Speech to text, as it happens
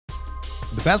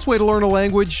The best way to learn a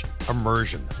language?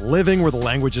 Immersion. Living where the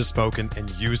language is spoken and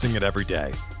using it every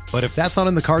day. But if that's not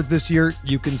in the cards this year,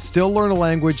 you can still learn a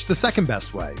language the second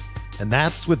best way, and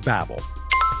that's with Babbel.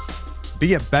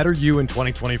 Be a better you in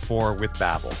 2024 with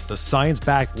Babbel, the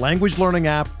science-backed language learning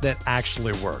app that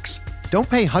actually works. Don't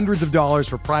pay hundreds of dollars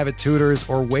for private tutors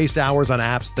or waste hours on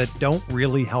apps that don't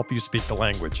really help you speak the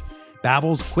language.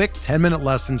 Babbel's quick 10-minute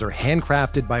lessons are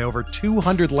handcrafted by over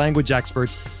 200 language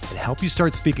experts and help you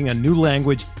start speaking a new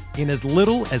language in as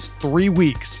little as 3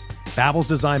 weeks. Babbel's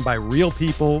designed by real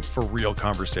people for real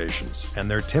conversations,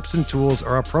 and their tips and tools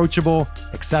are approachable,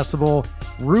 accessible,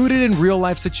 rooted in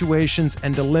real-life situations,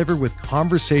 and delivered with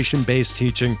conversation-based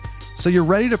teaching, so you're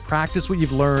ready to practice what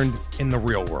you've learned in the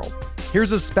real world.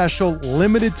 Here's a special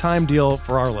limited-time deal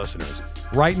for our listeners.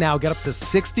 Right now, get up to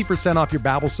 60% off your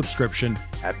Babbel subscription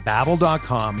at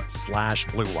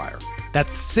babbel.com/Blue Wire.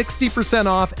 That's 60%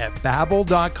 off at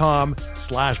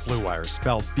babbel.com/Blue Wire,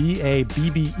 spelled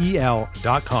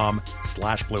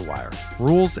BABBEL.com/Blue Wire.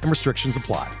 Rules and restrictions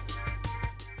apply.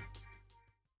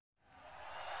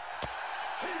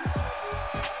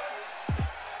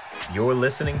 You're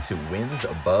listening to Wins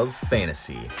Above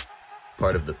Fantasy,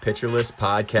 part of the Pitcher List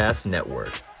Podcast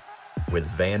Network, with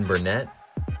Van Burnett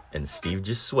and Steve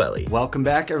Gesuele. Welcome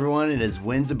back, everyone. It is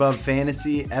Wins Above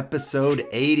Fantasy, episode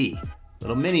 80.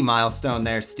 Little mini milestone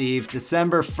there, Steve.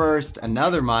 December 1st,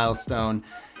 another milestone.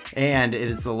 And it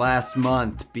is the last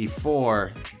month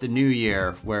before the new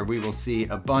year, where we will see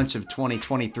a bunch of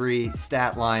 2023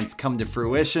 stat lines come to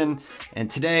fruition. And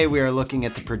today we are looking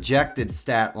at the projected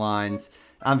stat lines.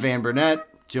 I'm Van Burnett,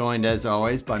 joined as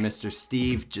always by Mr.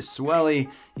 Steve Gesuele.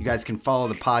 You guys can follow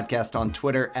the podcast on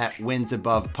Twitter at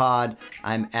WinsAbovePod.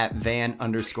 I'm at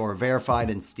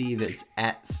Van_verified, and Steve is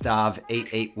at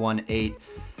Stav8818.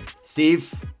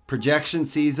 Steve, projection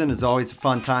season is always a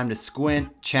fun time to squint,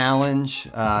 challenge,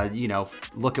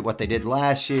 look at what they did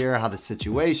last year, how the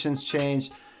situations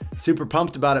changed. Super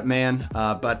pumped about it, man.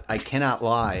 But I cannot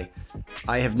lie.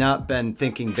 I have not been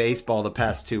thinking baseball the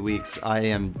past 2 weeks. I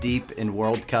am deep in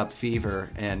World Cup fever,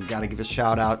 and got to give a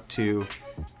shout out to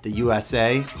the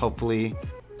USA. Hopefully,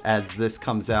 as this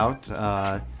comes out,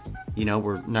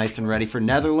 we're nice and ready for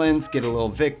Netherlands, get a little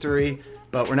victory.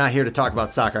 But we're not here to talk about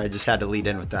soccer. I just had to lead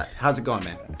in with that. How's it going,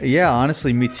 man? Yeah,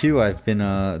 honestly, me too. I've been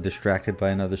distracted by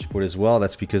another sport as well.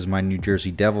 That's because my New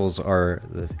Jersey Devils are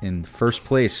in first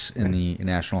place in the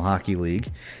National Hockey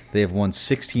League. They have won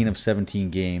 16 of 17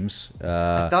 games.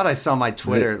 I thought I saw my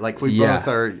Twitter. Both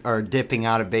are dipping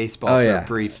out of baseball for a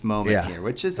brief moment here,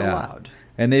 which is allowed.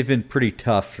 And they've been pretty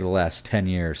tough for the last 10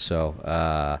 years, so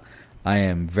I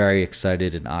am very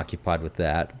excited and occupied with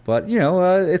that. But,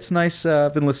 it's nice.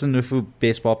 I've been listening to a few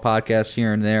baseball podcasts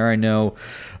here and there. I know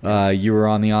you were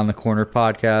on the Corner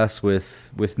podcast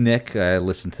with Nick. I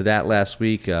listened to that last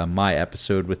week. My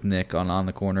episode with Nick on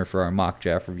the Corner for our mock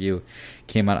draft review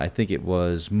came out, I think it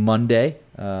was Monday,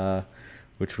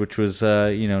 which was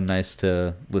nice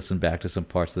to listen back to some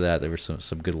parts of that. There were some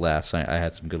good laughs. I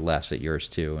had some good laughs at yours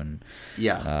too, and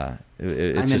I'm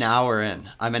an hour in.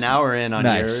 I'm an hour in on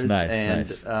yours,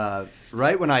 and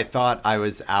right when I thought I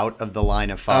was out of the line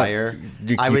of fire,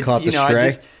 you caught the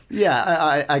stray.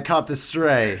 I caught the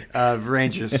stray of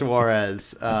Ranger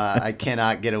Suarez. I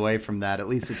cannot get away from that. At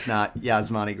least it's not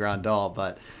Yasmani Grandal,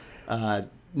 but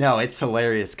no, it's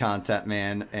hilarious content,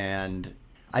 man, and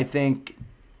I think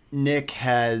Nick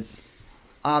has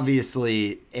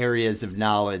obviously areas of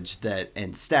knowledge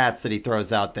and stats that he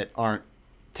throws out that aren't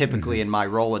typically in my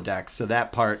Rolodex. So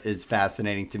that part is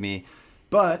fascinating to me.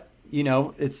 But,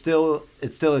 it's still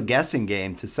a guessing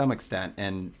game to some extent.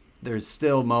 And there's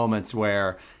still moments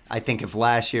where I think if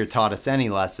last year taught us any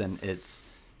lesson, it's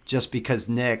just because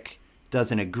Nick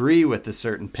doesn't agree with a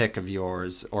certain pick of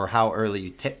yours or how early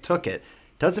you took it,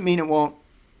 doesn't mean it won't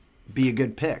be a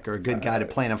good pick or a good guy to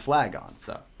plant a flag on.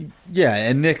 So yeah,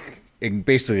 and Nick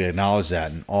basically acknowledged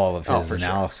that in all of his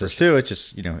analysis too. It's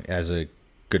just as a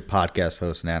good podcast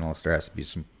host and analyst, there has to be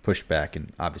some pushback,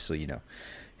 and obviously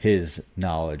his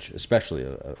knowledge, especially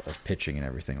of pitching and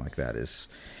everything like that, is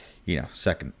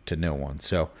second to no one.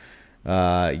 So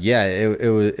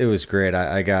it was great.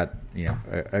 I got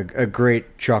a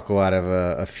great chuckle out of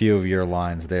a few of your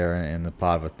lines there in the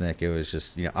pod with Nick. It was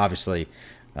just obviously.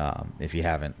 If you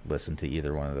haven't listened to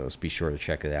either one of those, be sure to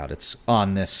check it out. It's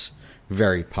on this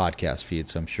very podcast feed,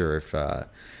 so I'm sure if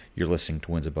you're listening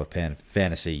to Wins Above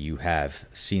Fantasy, you have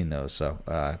seen those. So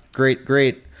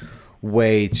great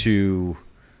way to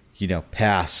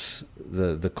pass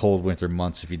the cold winter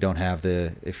months if you're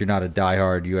not a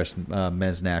diehard U.S.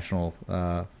 men's national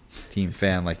team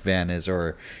fan like Van is,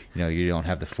 or you don't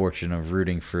have the fortune of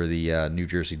rooting for the New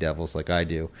Jersey Devils like I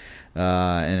do,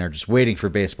 and are just waiting for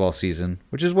baseball season,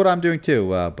 which is what I'm doing too.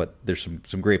 But there's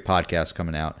some great podcasts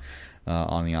coming out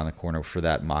on the Corner for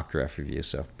that mock draft review,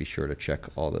 so be sure to check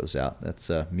all those out. That's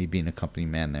me being a company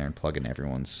man there and plugging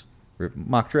everyone's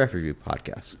mock draft review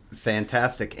podcast.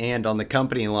 Fantastic. And on the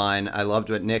company line, I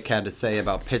loved what Nick had to say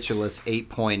about Pitcherless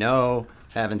 8.0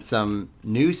 having some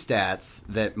new stats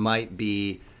that might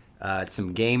be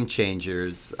some game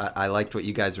changers. I liked what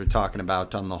you guys were talking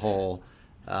about on the whole.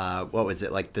 What was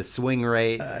it, like the swing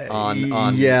rate on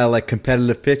like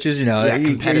competitive pitches?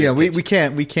 Competitive we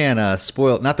can't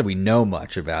spoil. Not that we know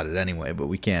much about it anyway, but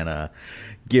we can't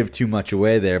give too much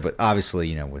away there. But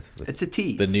obviously, with it's a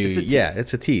tease. The new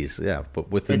it's a tease. Yeah,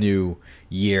 but with the new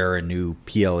year and new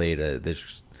PLA,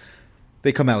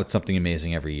 they come out with something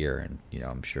amazing every year, and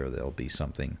I'm sure there'll be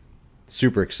something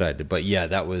super excited. But yeah,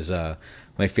 that was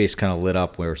my face kind of lit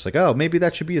up where it's like, oh, maybe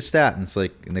that should be a stat, and it's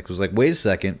like Nick was like, wait a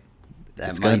second.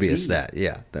 It's going to be a stat.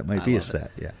 Yeah, that might be a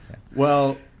stat. Yeah.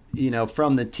 Well,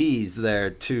 from the tease there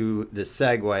to the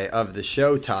segue of the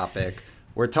show topic,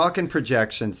 we're talking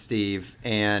projections, Steve.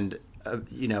 And,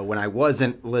 when I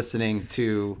wasn't listening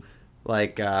to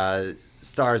like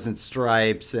Stars and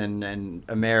Stripes and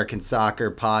American Soccer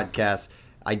podcasts,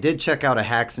 I did check out a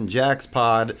Hacks and Jacks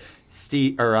pod.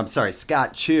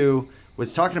 Scott Chu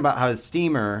was talking about how the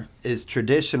Steamer is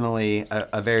traditionally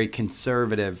a very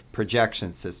conservative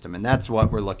projection system, and that's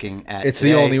what we're looking at. It's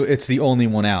today. It's the only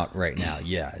one out right now.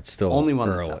 Yeah, it's still only one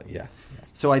early. That's out. Yeah.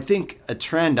 So I think a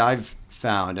trend I've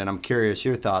found, and I'm curious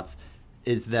your thoughts,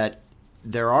 is that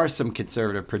there are some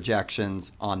conservative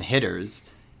projections on hitters,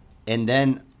 and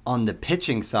then on the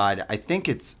pitching side, I think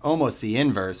it's almost the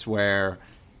inverse, where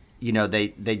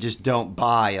they just don't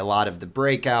buy a lot of the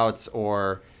breakouts,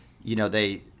 or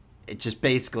it just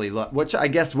basically which I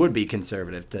guess would be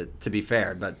conservative to be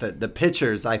fair, but the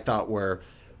pitchers I thought were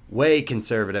way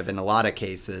conservative in a lot of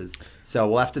cases. So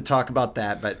we'll have to talk about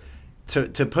that. But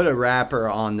to put a wrapper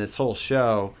on this whole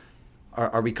show,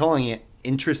 are we calling it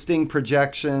interesting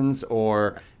projections,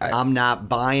 or I'm not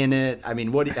buying it? I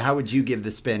mean, how would you give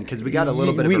the spin? Because we got a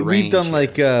little bit of a range. We've done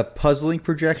like puzzling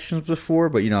projections before,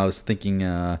 but I was thinking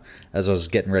as I was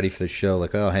getting ready for the show,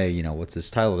 like, oh hey, what's this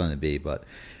title going to be? But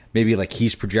maybe like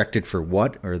he's projected for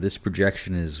what, or this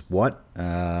projection is what,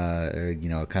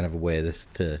 kind of a way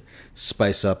to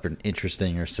spice up an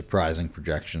interesting or surprising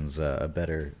projections. A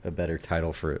better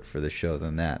title for the show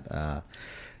than that.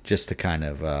 Just to kind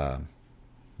of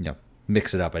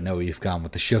mix it up. I know we've gone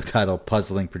with the show title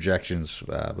puzzling projections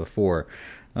before,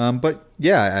 but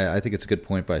yeah, I think it's a good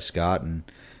point by Scott, and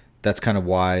that's kind of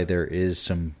why there is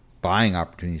some buying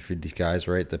opportunities for these guys,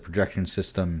 right? The projection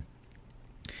system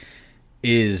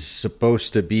is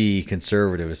supposed to be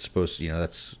conservative. It's supposed to,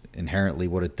 that's inherently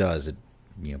what it does. It,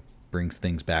 brings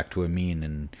things back to a mean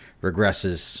and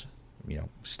regresses,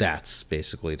 stats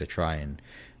basically to try and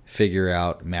figure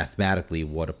out mathematically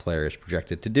what a player is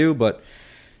projected to do. But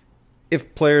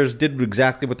if players did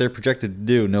exactly what they're projected to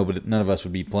do, none of us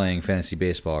would be playing fantasy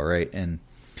baseball, right? And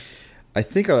I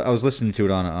think I was listening to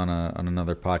it on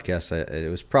another podcast.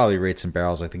 It was probably Rates and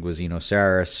Barrels. I think it was Eno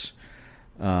Saris.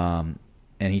 And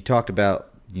he talked about,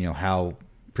 how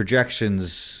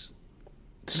projections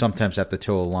sometimes have to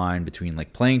toe a line between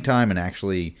like playing time and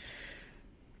actually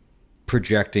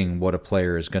projecting what a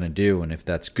player is going to do. And if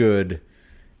that's good,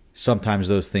 sometimes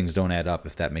those things don't add up,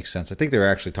 if that makes sense. I think they were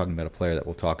actually talking about a player that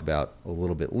we'll talk about a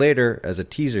little bit later as a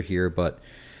teaser here. But,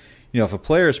 if a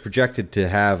player is projected to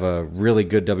have a really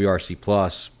good WRC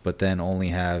plus, but then only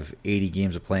have 80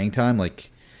 games of playing time,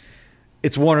 like,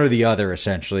 it's one or the other,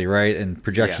 essentially, right? And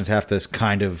projections have to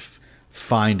kind of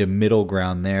find a middle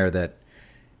ground there that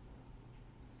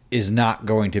is not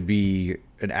going to be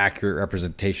an accurate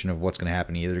representation of what's going to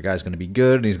happen. Either the guy's going to be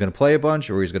good and he's going to play a bunch,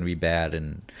 or he's going to be bad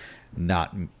and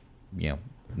not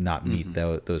meet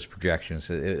those projections.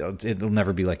 It'll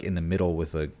never be like in the middle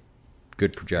with a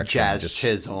good projection. Jazz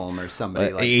Chisholm or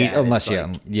somebody like that. Unless,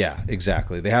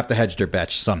 exactly. They have to hedge their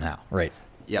bets somehow, right?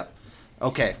 Yep.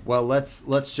 Okay, well, let's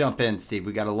jump in, Steve.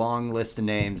 We got a long list of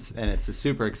names, and it's a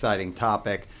super exciting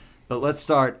topic. But let's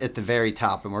start at the very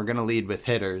top, and we're going to lead with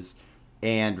hitters.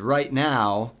 And right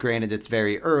now, granted it's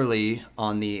very early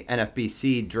on the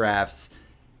NFBC drafts,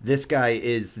 this guy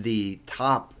is the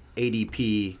top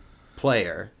ADP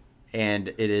player, and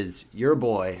it is your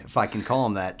boy, if I can call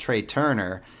him that, Trey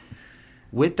Turner.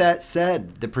 With that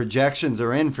said, the projections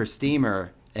are in for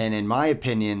Steamer, and in my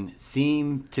opinion,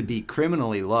 seem to be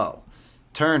criminally low.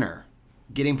 Turner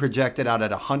getting projected out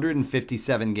at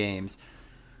 157 games,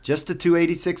 just a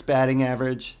 286 batting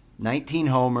average, 19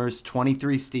 homers,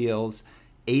 23 steals,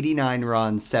 89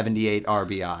 runs, 78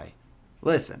 RBI.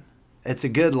 Listen, it's a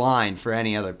good line for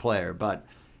any other player, but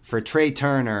for Trey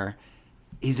Turner,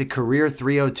 he's a career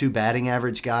 .302 batting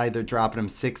average guy. They're dropping him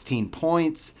 16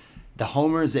 points. The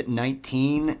homers at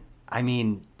 19. I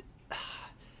mean,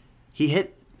 he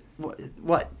hit,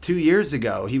 2 years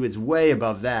ago? He was way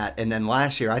above that. And then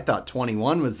last year, I thought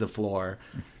 21 was the floor.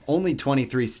 Only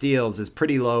 23 steals is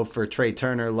pretty low for Trey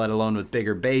Turner, let alone with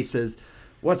bigger bases.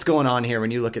 What's going on here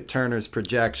when you look at Turner's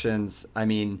projections? I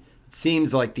mean, it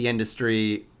seems like the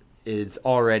industry is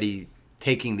already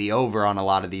taking the over on a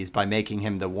lot of these by making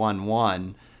him the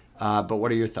 1-1. But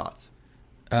what are your thoughts?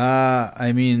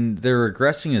 I mean, they're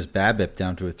regressing his BABIP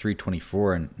down to a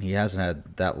 324, and he hasn't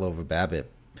had that low of a BABIP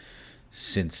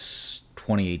since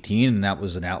 2018, and that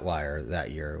was an outlier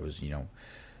that year. It was,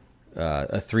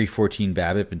 a 314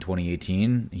 BABIP in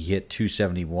 2018. He hit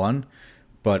 271,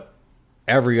 but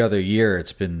every other year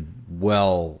it's been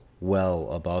well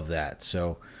above that.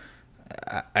 So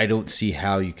I don't see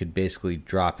how you could basically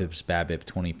drop his BABIP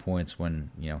 20 points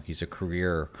when he's a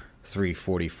career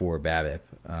 344 BABIP.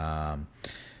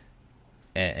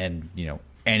 And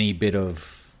any bit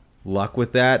of luck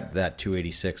with that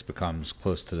 286 becomes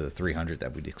close to the 300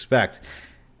 that we'd expect.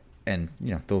 And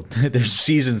there's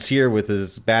seasons here with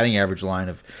his batting average line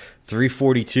of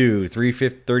 342,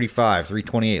 335,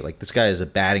 328. Like, this guy is a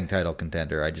batting title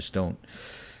contender. I just don't.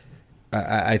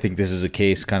 I think this is a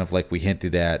case kind of like we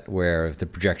hinted at, where if the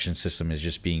projection system is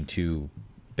just being too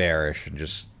bearish and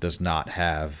just does not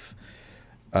have,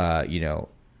 a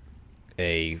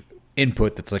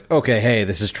input that's like, okay, hey,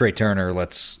 this is Trey Turner.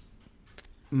 Let's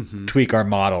tweak our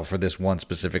model for this one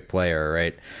specific player,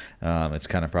 right? It's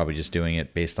kind of probably just doing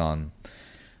it based on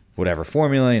whatever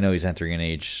formula. He's entering an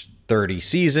age 30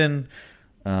 season,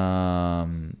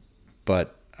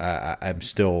 but I'm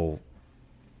still,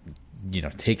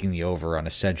 taking the over on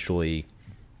essentially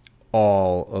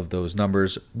all of those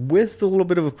numbers with a little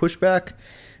bit of a pushback.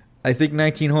 I think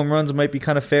 19 home runs might be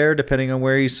kind of fair depending on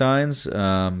where he signs.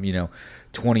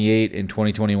 28 in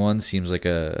 2021 seems like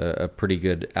a pretty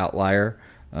good outlier.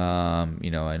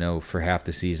 I know for half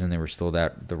the season there was still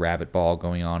the rabbit ball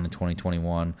going on in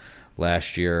 2021.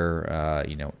 Last year,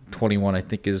 21 I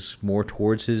think is more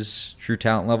towards his true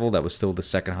talent level. That was still the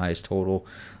second highest total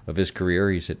of his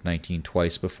career. He's hit 19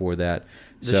 twice before that.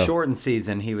 The shortened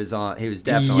season, he was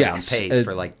definitely on pace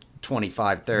for like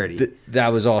 25, 30. That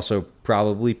was also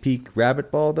probably peak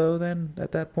rabbit ball though. Then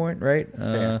at that point, right?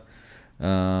 Fair.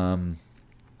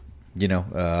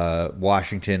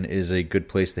 Washington is a good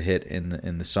place to hit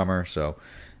in the summer. So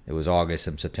it was August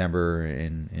and September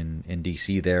in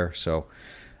DC there. So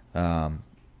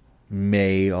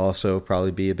may also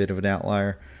probably be a bit of an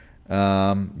outlier.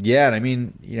 And I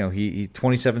mean, he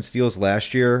 27 steals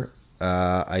last year.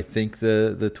 I think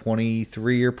the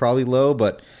 23 are probably low,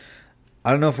 but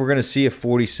I don't know if we're going to see a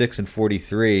 46 and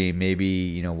 43.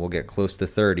 Maybe, we'll get close to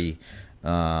 30.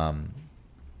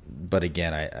 But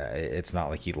again, it's not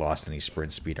like he lost any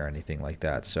sprint speed or anything like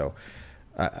that. So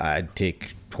I'd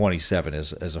take 27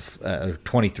 as a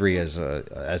 23 as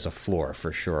a floor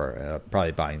for sure.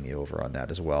 Probably buying the over on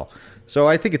that as well. So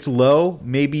I think it's low,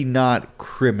 maybe not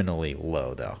criminally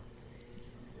low though.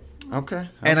 Okay.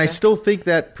 And I still think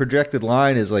that projected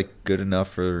line is like good enough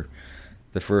for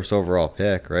the first overall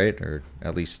pick, right? Or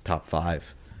at least top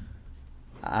 5.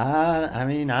 I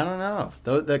mean, I don't know.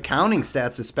 The counting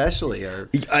stats especially are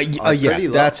pretty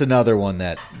low. That's another one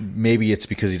that maybe it's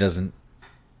because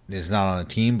is not on a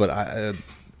team, but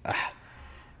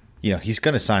he's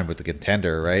going to sign with the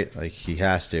contender, right? Like, he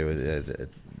has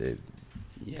to.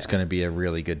 It's going to be a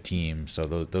really good team, so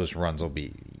those runs will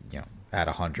be at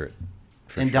 100.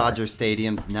 And sure. Dodger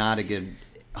Stadium's not a good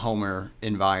homer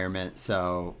environment,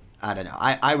 so I don't know.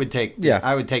 I would take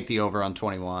the over on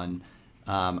 21.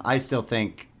 I still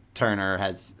think Turner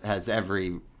has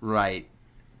every right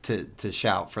to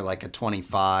shout for like a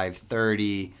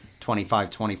 25-30,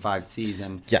 25-25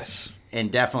 season. Yes.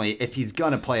 And definitely, if he's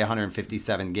going to play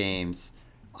 157 games,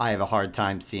 I have a hard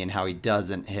time seeing how he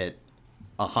doesn't hit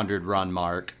a 100-run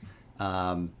mark.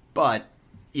 But,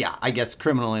 yeah, I guess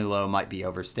criminally low might be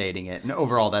overstating it. And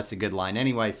overall, that's a good line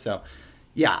anyway. So,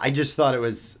 yeah, I just thought it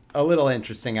was a little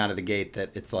interesting out of the gate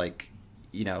that it's like,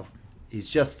 he's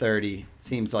just 30.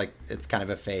 Seems like it's kind of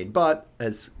a fade. But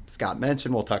as Scott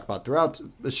mentioned, we'll talk about throughout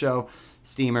the show,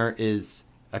 Steamer is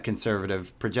a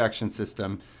conservative projection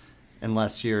system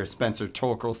unless you're Spencer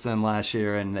Torkelson last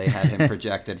year and they had him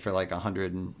projected for like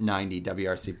 190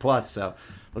 WRC plus. So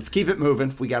let's keep it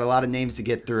moving. We got a lot of names to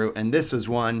get through. And this was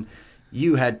one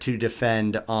you had to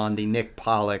defend on the Nick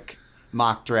Pollack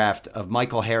mock draft of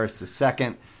Michael Harris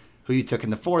II. who you took in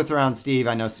the 4th round, Steve.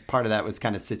 I know part of that was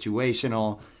kind of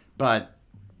situational, but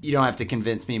you don't have to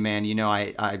convince me, man. You know,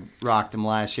 I rocked him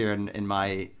last year in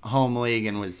my home league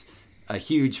and was a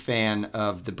huge fan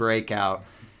of the breakout.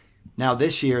 Now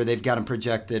this year they've got him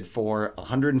projected for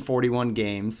 141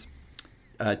 games,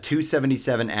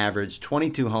 277 average,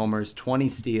 22 homers, 20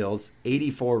 steals,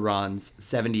 84 runs,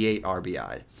 78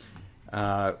 RBI.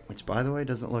 Which, by the way,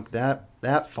 doesn't look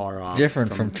that far off.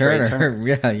 Different from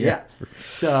Turner. Yeah.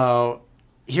 So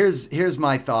here's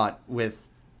my thought with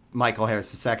Michael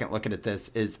Harris II looking at this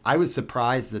is I was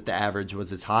surprised that the average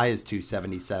was as high as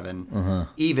 277,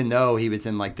 even though he was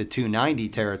in like the 290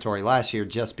 territory last year,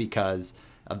 just because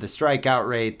of the strikeout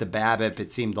rate, the BABIP. It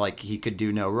seemed like he could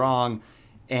do no wrong,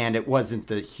 and it wasn't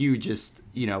the hugest,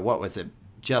 what was it,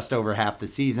 just over half the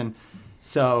season.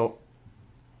 So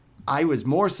I was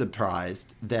more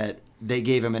surprised that they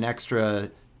gave him an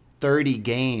extra 30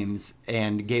 games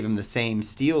and gave him the same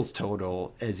steals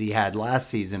total as he had last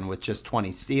season with just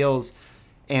 20 steals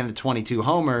and the 22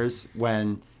 homers,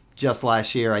 when just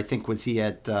last year, I think, was he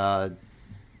at, 20?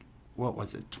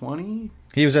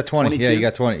 He was at 20. 22? Yeah, you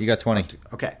got 20.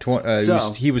 Okay.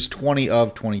 He was 20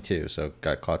 of 22, so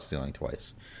got caught stealing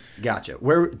twice. Gotcha.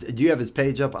 Where do you have his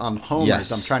page up on homers?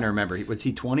 Yes. I'm trying to remember. Was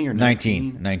he 20 or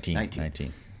 19?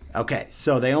 19. Okay,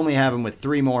 so they only have him with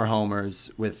 3 more homers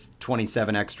with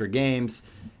 27 extra games,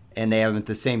 and they have him at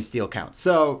the same steal count.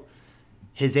 So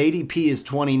his ADP is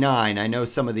 29. I know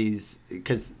some of these,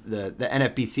 because the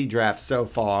NFBC drafts so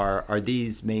far, are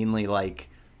these mainly like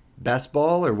best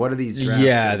ball, or what are these drafts?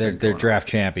 Yeah, they're draft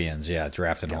champions. Yeah,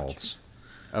 draft and holds.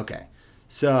 Okay.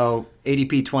 So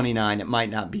ADP 29, it might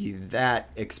not be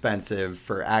that expensive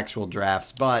for actual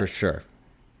drafts, but for sure,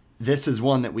 this is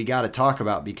one that we got to talk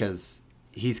about because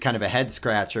he's kind of a head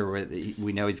scratcher.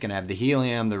 We know he's going to have the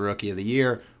helium, the rookie of the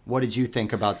year. What did you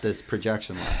think about this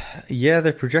projection line? Yeah,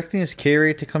 they're projecting his K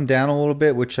rate to come down a little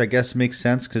bit, which I guess makes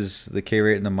sense because the K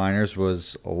rate in the minors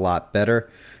was a lot better.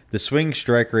 The swing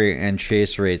strike rate and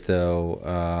chase rate,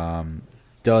 though,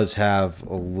 does have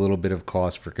a little bit of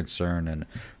cause for concern, and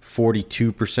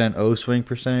 42% O swing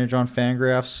percentage on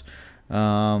Fangraphs.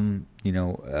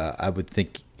 I would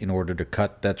think in order to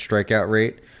cut that strikeout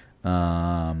rate,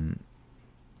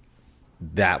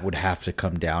 that would have to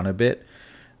come down a bit.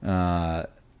 And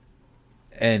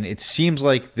it seems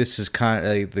like this is kind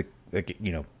of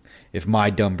if my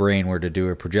dumb brain were to do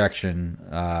a projection,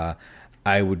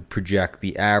 I would project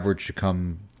the average to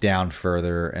come down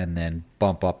further and then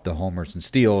bump up the homers and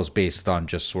steals based on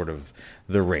just sort of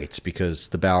the rates, because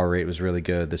the Bauer rate was really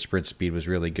good. The sprint speed was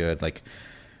really good. Like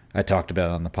I talked about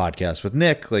on the podcast with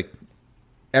Nick, like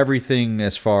everything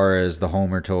as far as the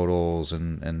homer totals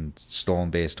and stolen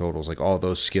base totals, like all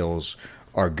those skills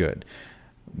are good.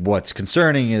 What's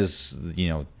concerning is,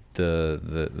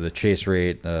 the chase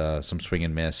rate, some swing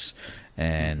and miss,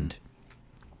 and,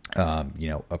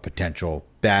 a potential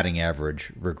batting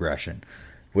average regression,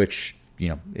 which,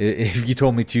 if you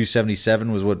told me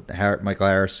 277 was what Michael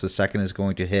Harris II is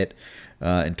going to hit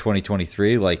in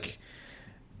 2023, like,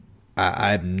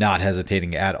 I'm not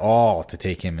hesitating at all to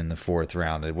take him in the 4th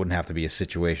round. It wouldn't have to be a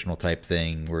situational type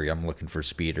thing where I'm looking for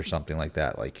speed or something like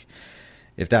that. Like,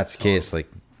 if that's the case, like,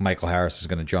 Michael Harris is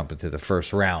going to jump into the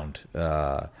 1st round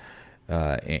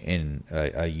in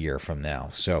a year from now.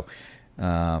 So,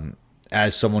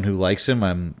 as someone who likes him,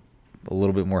 I'm a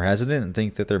little bit more hesitant and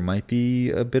think that there might be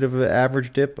a bit of an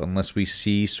average dip unless we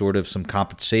see sort of some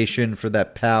compensation for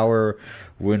that power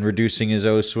when reducing his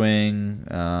O swing,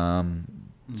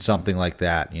 something like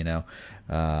that,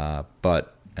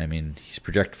 But, I mean, he's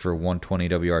projected for 120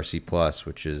 WRC plus,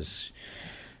 which is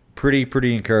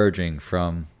pretty encouraging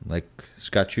from, like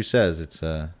Scott Chu says, it's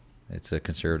a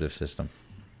conservative system.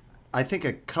 I think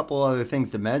a couple other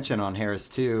things to mention on Harris,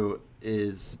 too,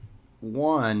 is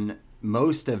one,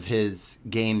 most of his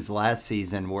games last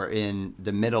season were in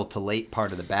the middle to late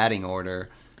part of the batting order.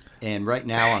 And right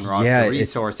now on roster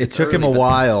resource, it took him a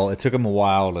while. It took him a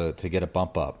while to get a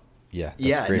bump up. Yeah,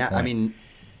 that's a great point. I mean,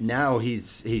 now he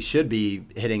should be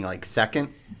hitting like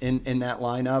second in that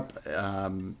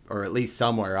lineup, or at least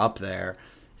somewhere up there.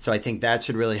 So I think that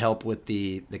should really help with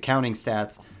the counting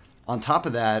stats. On top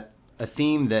of that, a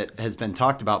theme that has been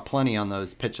talked about plenty on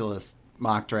those Pitcherless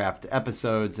mock draft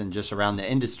episodes and just around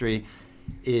the industry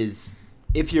is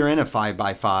if you're in a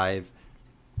 5x5,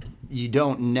 you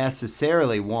don't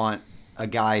necessarily want a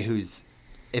guy who's,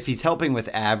 if he's helping with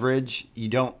average, you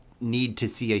don't need to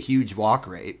see a huge walk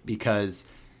rate, because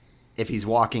if he's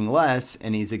walking less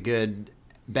and he's a good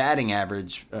batting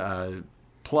average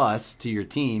plus to your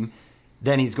team,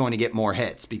 then he's going to get more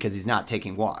hits because he's not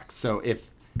taking walks. So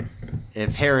if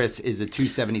if Harris is a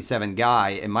 277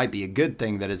 guy, it might be a good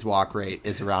thing that his walk rate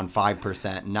is around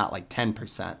 5% and not like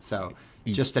 10%. So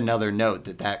just another note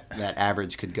that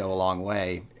average could go a long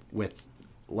way with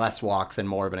less walks and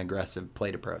more of an aggressive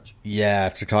plate approach. Yeah,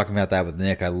 after talking about that with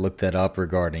Nick, I looked that up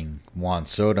regarding Juan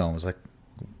Soto and was like,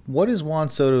 what is Juan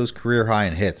Soto's career high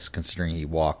in hits, considering he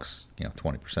walks,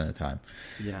 20% of the time?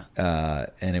 Yeah.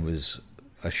 And it was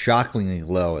a shockingly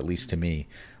low, at least to me,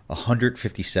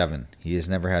 157. He has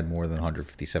never had more than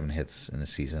 157 hits in a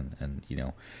season, and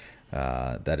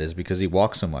that is because he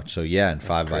walks so much. So yeah, in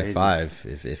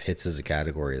 5x5, if hits is a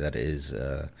category, that is,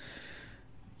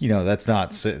 that's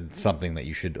not something that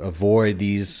you should avoid.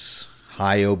 These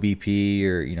high OBP,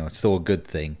 or it's still a good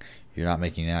thing. You're not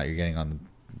making it out. You're getting on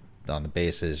the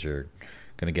bases. You're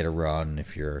going to get a run.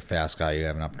 If you're a fast guy, you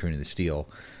have an opportunity to steal.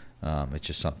 It's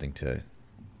just something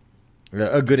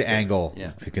a good angle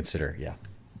to consider. Yeah.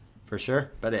 For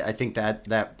sure. But I think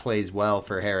that plays well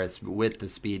for Harris with the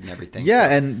speed and everything. Yeah,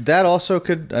 so. And that also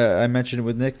could, I mentioned it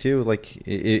with Nick too, like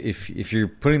if you're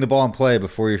putting the ball in play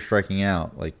before you're striking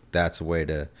out, like that's a way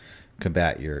to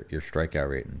combat your strikeout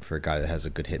rate. And for a guy that has a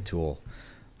good hit tool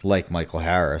like Michael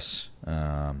Harris,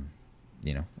 that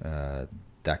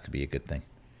could be a good thing.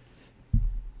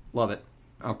 Love it.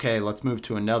 Okay, let's move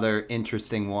to another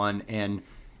interesting one. And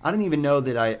I don't even know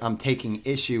that I'm taking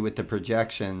issue with the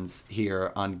projections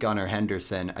here on Gunnar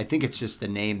Henderson. I think it's just a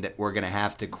name that we're going to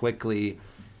have to quickly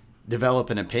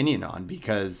develop an opinion on,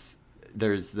 because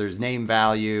there's name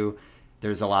value,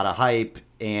 there's a lot of hype,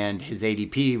 and his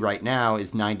ADP right now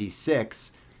is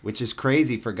 96, which is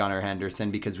crazy for Gunnar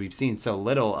Henderson because we've seen so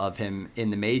little of him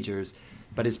in the majors.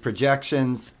 But his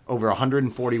projections over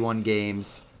 141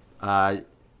 games,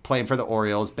 playing for the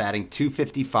Orioles, batting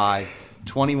 .255,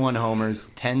 21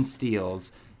 homers, 10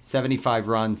 steals, 75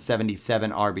 runs,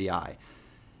 77 RBI.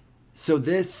 So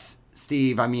this,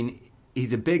 Steve, I mean,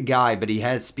 he's a big guy, but he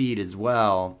has speed as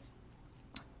well.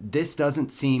 This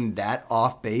doesn't seem that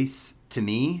off base to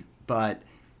me, but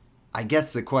I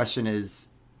guess the question is,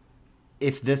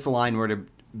 if this line were to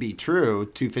be true,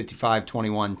 255,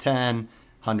 21, 10,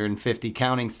 150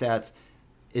 counting stats,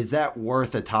 is that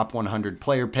worth a top 100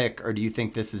 player pick, or do you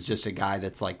think this is just a guy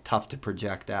that's like tough to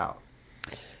project out?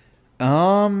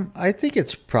 I think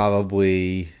it's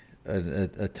probably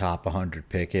a top 100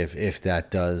 pick if that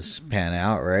does pan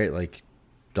out, right? Like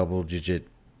double-digit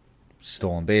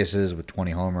stolen bases with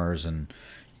 20 homers and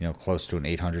close to an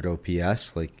 800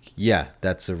 OPS. Like, yeah,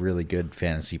 that's a really good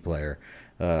fantasy player,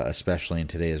 especially in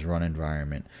today's run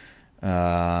environment.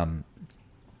 I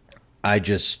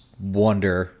just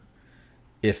wonder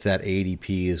if that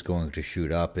ADP is going to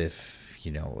shoot up. If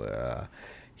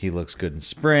he looks good in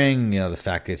spring. The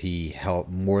fact that he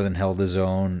more than held his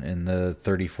own in the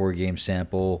 34-game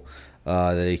sample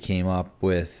that he came up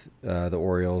with the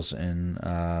Orioles in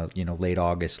late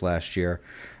August last year.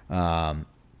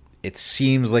 It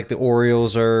seems like the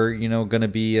Orioles are going to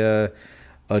be a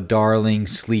darling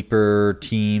sleeper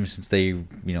team, since they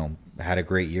had a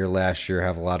great year last year,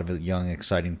 have a lot of young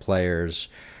exciting players.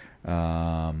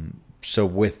 So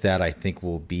with that, I think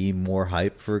will be more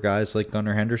hype for guys like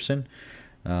Gunnar Henderson.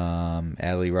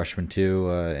 Adley Rutschman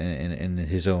too, in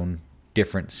his own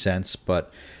different sense.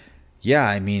 But yeah,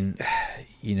 I mean,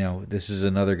 this is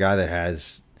another guy that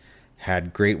has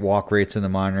had great walk rates in the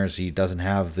minors. He doesn't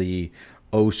have the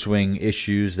O-swing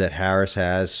issues that Harris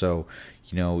has, so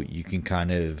you can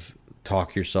kind of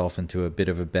talk yourself into a bit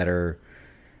of a better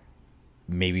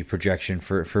maybe projection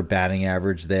for batting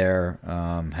average there.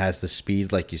 Has the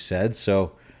speed, like you said,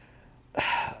 so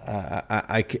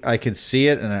I could see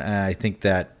it, and I think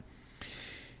that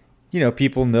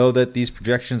people know that these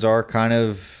projections are kind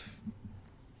of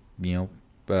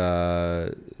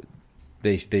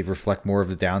they reflect more of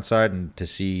the downside, and to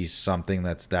see something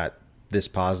that's this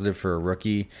positive for a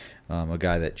rookie, a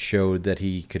guy that showed that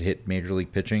he could hit major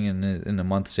league pitching in a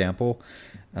month sample,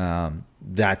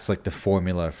 that's like the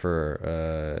formula for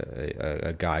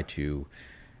a guy to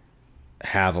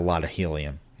have a lot of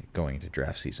helium going into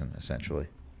draft season, essentially.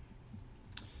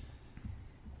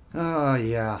 Oh,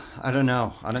 yeah. I don't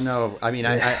know. I mean,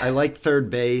 I like third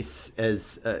base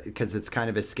as because it's kind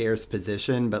of a scarce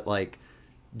position, but like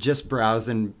just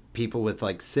browsing people with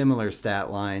like similar stat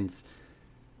lines,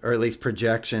 or at least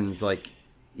projections, like,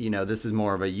 this is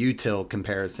more of a util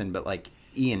comparison, but like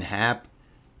Ian Happ,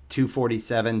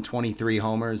 247, 23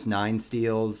 homers, 9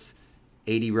 steals,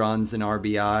 80 runs and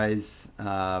RBIs.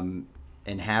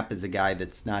 And Happ is a guy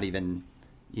that's not even,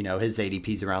 his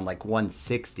ADP's around like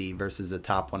 160 versus a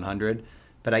top 100.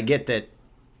 But I get that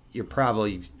you're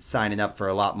probably signing up for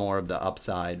a lot more of the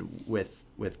upside with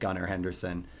Gunnar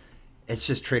Henderson. it's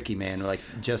just tricky, man. Like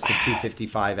just a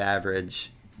 255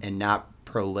 average and not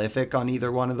prolific on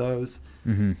either one of those.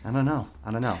 Mm-hmm. I don't know.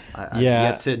 I've Yeah,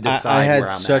 yet to decide I had where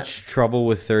I'm such trouble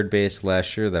with third base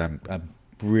last year that I'm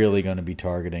really going to be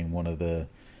targeting one of the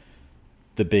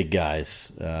big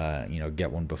guys.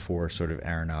 Get one before sort of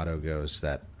Arenado goes.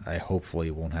 That I hopefully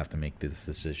won't have to make this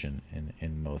decision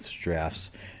in most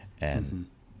drafts. And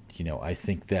I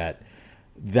think that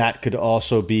could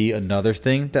also be another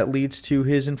thing that leads to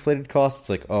his inflated costs. It's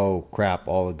like, oh crap,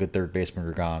 all the good third basemen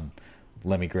are gone.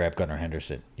 Let me grab Gunnar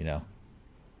Henderson. Yeah.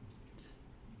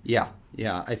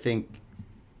 I think,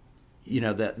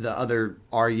 the other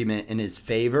argument in his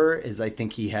favor is I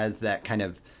think he has that kind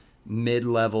of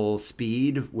mid-level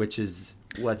speed, which is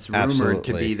what's rumored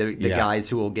to be the guys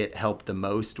who will get helped the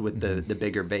most with the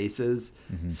bigger bases.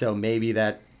 So maybe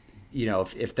that,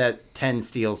 if that 10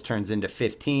 steals turns into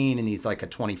 15 and he's like a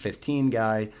 2015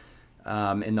 guy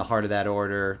in the heart of that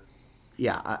order,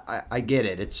 I get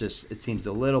it. It's just, it seems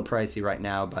a little pricey right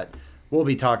now, but we'll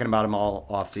be talking about him all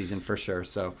offseason for sure.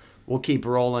 So we'll keep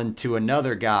rolling to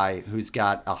another guy who's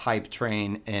got a hype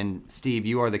train. And Steve,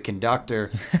 you are the conductor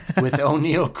with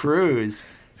O'Neal Cruz,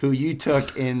 who you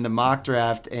took in the mock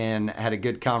draft and had a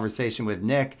good conversation with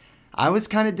Nick. I was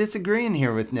kind of disagreeing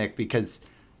here with Nick because,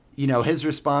 his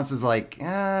response was like,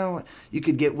 you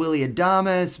could get Willy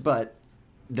Adames, but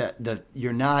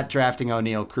you're not drafting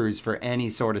O'Neal Cruz for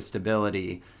any sort of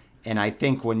stability. And I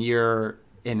think when you're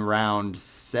in round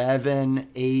 7,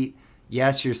 8,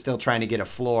 yes, you're still trying to get a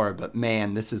floor, but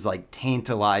man, this is like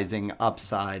tantalizing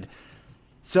upside.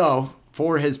 So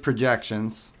for his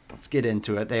projections, let's get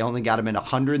into it. They only got him in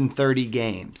 130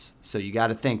 games. So you got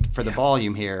to think for the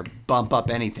volume here, bump up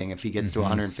anything if he gets to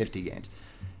 150 games.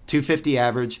 250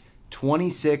 average,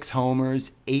 26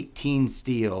 homers, 18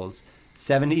 steals,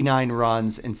 79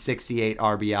 runs, and 68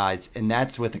 RBIs. And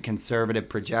that's with a conservative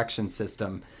projection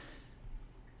system.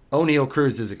 O'Neal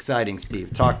Cruz is exciting,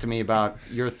 Steve. Talk to me about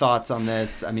your thoughts on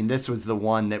this. I mean, this was the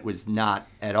one that was not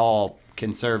at all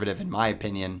conservative, in my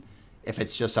opinion, if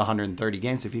it's just 130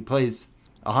 games. If he plays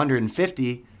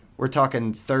 150, we're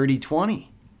talking 30-20.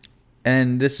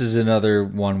 And this is another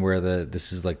one where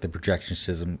this is like the projection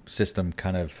system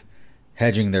kind of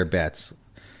hedging their bets.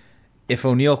 If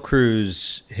O'Neal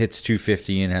Cruz hits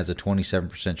 250 and has a 27%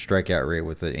 strikeout rate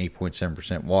with an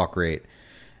 8.7% walk rate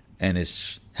and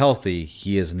is healthy,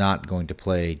 he is not going to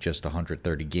play just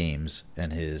 130 games,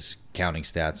 and his counting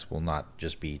stats will not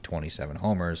just be 27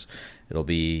 homers. It'll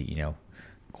be,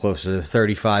 closer to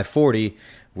 35-40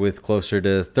 with closer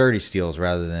to 30 steals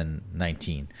rather than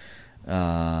 19.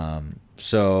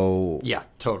 So yeah,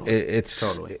 totally.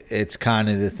 It's kind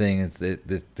of the thing.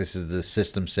 This is the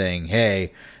system saying,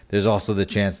 hey, there's also the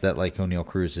chance that like O'Neal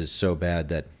Cruz is so bad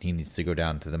that he needs to go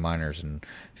down to the minors and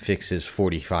fix his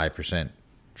 45%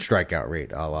 strikeout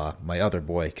rate, a la my other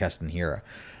boy Keston Hiura.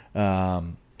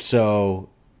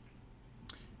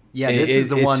 This is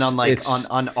the one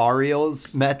on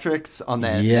Ariel's metrics on the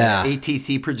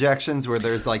ATC projections where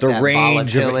there's like the that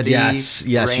range volatility. Yes,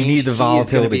 range, you need the volatility he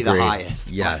is going to be grade. the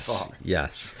highest. Yes, by far.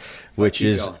 yes, which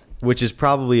is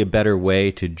probably a better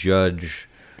way to judge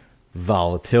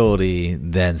volatility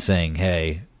than saying,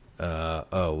 hey,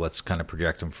 let's kind of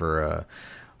project him for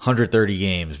 130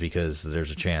 games because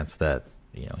there's a chance that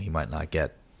he might not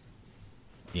get.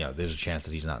 There's a chance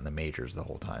that he's not in the majors the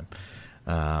whole time.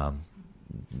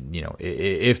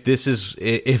 If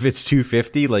it's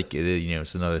 250, like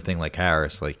it's another thing like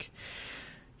Harris, like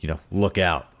look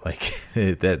out, like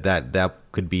that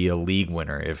could be a league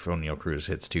winner if O'Neal Cruz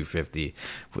hits 250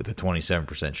 with a 27%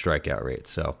 strikeout rate.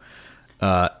 So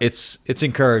it's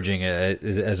encouraging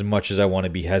as much as I want to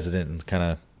be hesitant and kind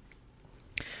of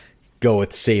go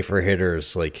with safer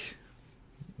hitters. Like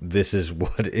this is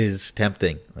what is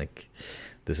tempting. Like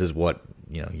this is what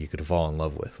you could fall in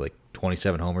love with. Like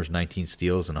 27 homers, 19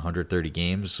 steals in 130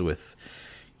 games with,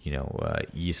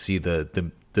 you see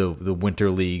the Winter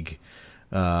League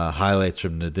highlights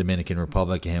from the Dominican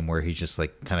Republic of him where he's just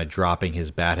like kind of dropping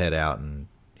his bat head out and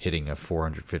hitting a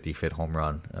 450-foot home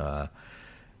run.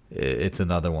 It's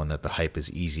another one that the hype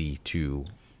is easy to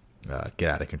get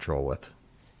out of control with.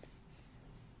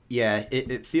 Yeah,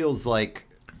 it feels like,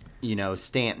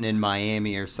 Stanton in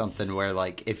Miami or something where,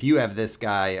 like, if you have this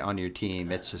guy on your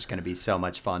team, it's just going to be so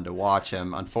much fun to watch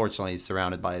him. Unfortunately, he's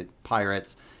surrounded by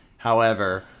Pirates.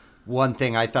 However, one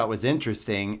thing I thought was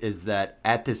interesting is that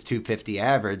at this 250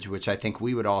 average, which I think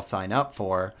we would all sign up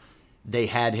for, they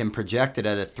had him projected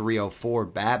at a 304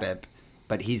 BABIP,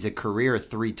 but he's a career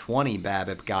 320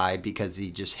 BABIP guy because he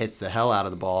just hits the hell out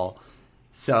of the ball.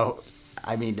 So,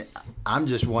 I mean, I'm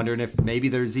just wondering if maybe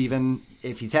there's even,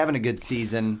 if he's having a good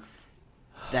season,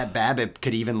 that BABIP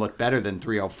could even look better than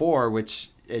 304, which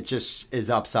it just is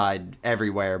upside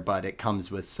everywhere, but it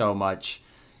comes with so much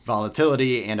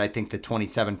volatility, and I think the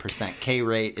 27% K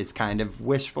rate is kind of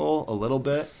wishful a little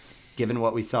bit, given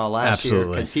what we saw last year,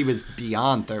 because he was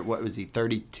beyond, what was he,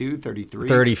 32, 33?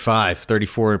 35,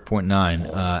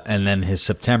 34.9. And then his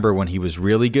September, when he was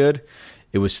really good,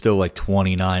 it was still like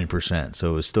 29%,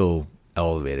 so it was still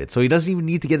elevated. So he doesn't even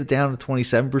need to get it down to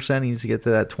 27%. He needs to get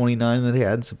to that 29 that he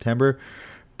had in September,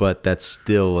 but that's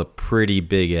still a pretty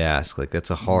big ask. Like, that's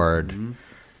a hard...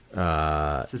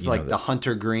 This is like the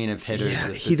Hunter Green of hitters,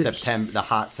 with the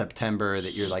hot September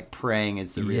that you're like praying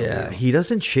is the real deal. He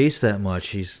doesn't chase that much.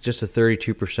 He's just a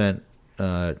 32%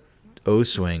 O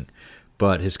swing,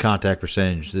 but his contact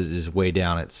percentage is way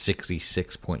down at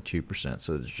 66.2%.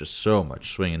 So there's just so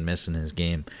much swing and miss in his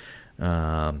game.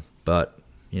 But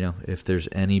if there's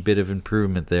any bit of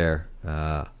improvement there,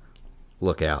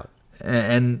 look out.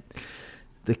 And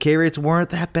the K rates weren't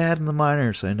that bad in the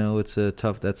minors. I know that's a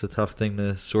tough thing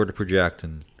to sort of project,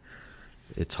 and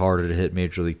it's harder to hit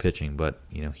major league pitching. But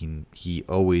he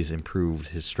always improved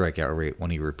his strikeout rate when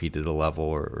he repeated a level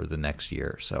or the next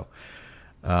year. So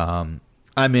I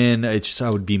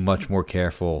would be much more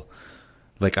careful.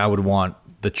 Like, I would want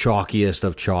the chalkiest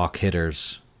of chalk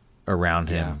hitters around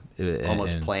him.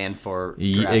 Almost plan for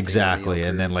exactly,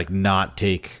 and then like not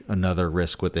take another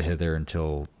risk with the hitter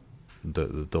until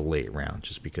the late round,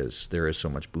 just because there is so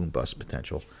much boom bust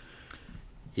potential.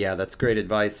 Yeah, that's great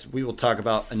advice. We will talk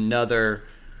about another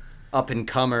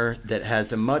up-and-comer that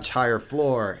has a much higher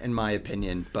floor, in my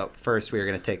opinion. But first, we are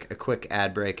going to take a quick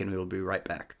ad break, and we will be right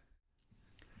back.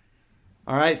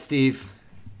 All right, Steve.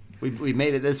 We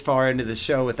made it this far into the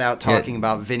show without talking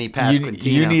about Vinny Pasquantino.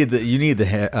 You need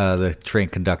the train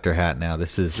conductor hat now.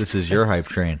 This is your hype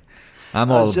train.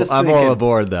 I'm all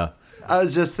aboard though. I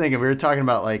was just thinking, we were talking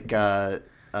about like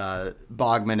Bogman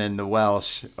and the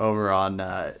Welsh over on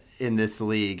in this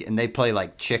league, and they play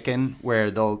like chicken, where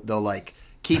they'll like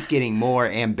keep getting more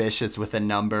ambitious with a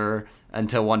number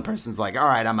until one person's like, all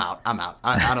right, I'm out.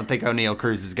 I don't think O'Neal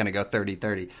Cruz is going to go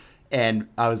 30-30. And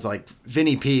I was like,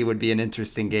 Vinny P would be an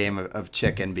interesting game of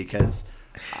chicken, because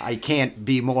I can't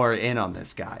be more in on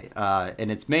this guy. And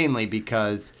it's mainly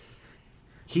because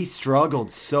he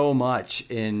struggled so much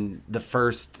in the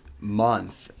first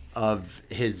month of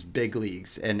his big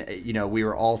leagues, and we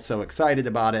were all so excited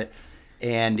about it,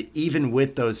 and even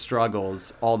with those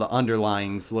struggles, all the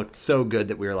underlyings looked so good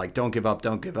that we were like, don't give up,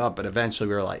 but eventually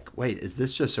we were like, wait, is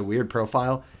this just a weird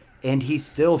profile? And he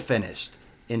still finished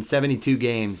in 72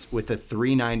 games with a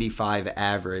 395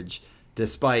 average,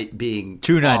 despite being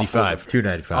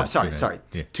 295. I'm sorry,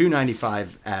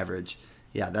 295 average.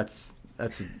 Yeah, that's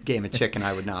a game of chicken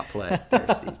I would not play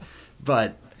there, Steve.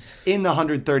 But in the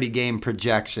 130 game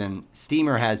projection,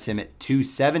 Steamer has him at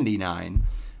 279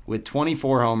 with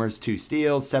 24 homers, 2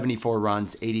 steals, 74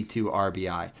 runs, 82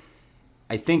 RBI.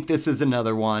 I think this is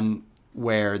another one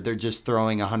where they're just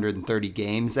throwing 130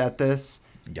 games at this,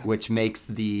 which makes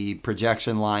the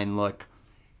projection line look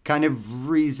kind of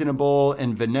reasonable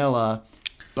and vanilla.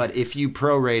 But if you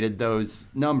prorated those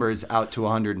numbers out to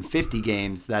 150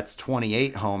 games, that's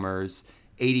 28 homers,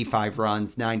 85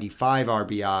 runs, 95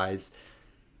 RBIs.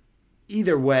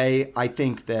 Either way, I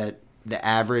think that the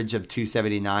average of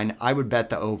 279, I would bet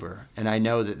the over. And I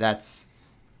know that that's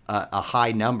a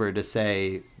high number to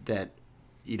say that,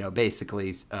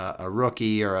 basically a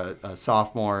rookie or a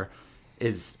sophomore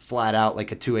is flat out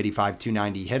like a 285,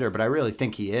 290 hitter, but I really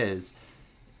think he is.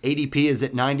 ADP is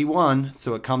at 91,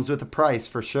 so it comes with a price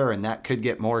for sure, and that could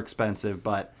get more expensive.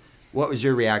 But what was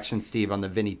your reaction, Steve, on the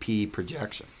Vinny P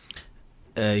projections?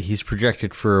 He's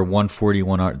projected for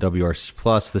 141 WRC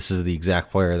plus. This is the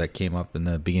exact player that came up in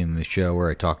the beginning of the show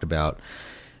where I talked about,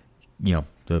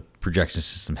 the projection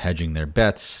system hedging their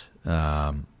bets.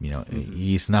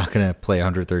 He's not going to play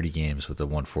 130 games with a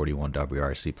 141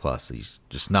 WRC plus. He's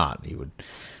just not. He would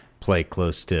play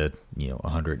close to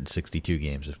 162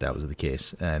 games if that was the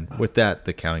case. And with that,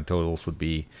 the counting totals would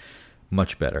be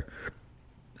much better.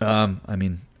 I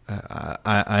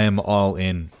am all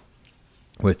in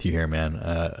with you here, man.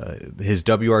 His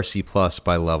WRC plus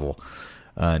by level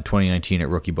in 2019 at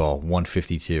rookie ball,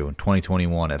 152. In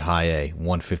 2021 at high A,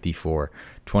 154.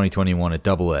 2021 at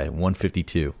double A,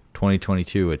 152.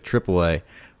 2022 at triple A,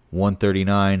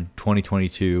 139.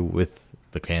 2022 with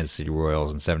the Kansas City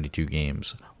Royals in 72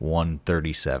 games,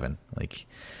 137. Like,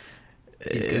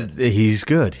 he's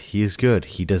good. He is good.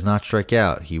 He does not strike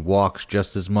out. He walks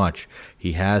just as much.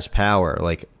 He has power.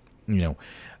 Like,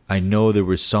 I know there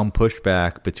was some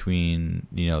pushback between,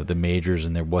 the majors,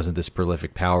 and there wasn't this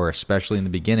prolific power, especially in the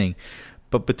beginning.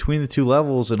 But between the two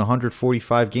levels in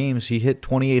 145 games, he hit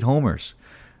 28 homers.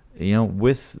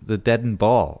 with the deadened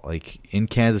ball, like in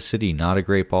Kansas City, not a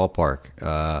great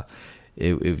ballpark.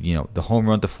 The home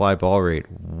run to fly ball rate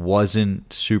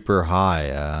wasn't super high.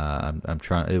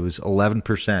 It was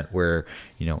 11%, where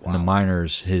in the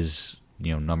minors his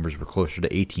numbers were closer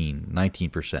to 18,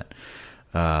 19%.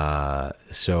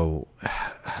 So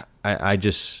I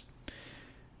just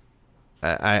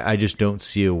don't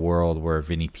see a world where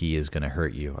Vinny P is going to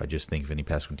hurt you. I just think Vinny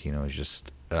Pasquantino is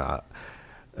just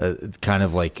kind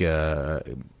of like a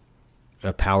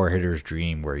power hitter's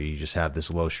dream, where you just have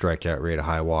this low strikeout rate, a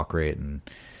high walk rate, and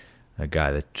a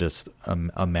guy that's just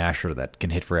a masher that can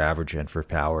hit for average and for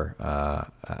power.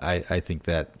 I think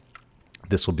that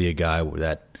this will be a guy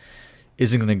that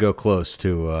isn't going to go close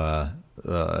to an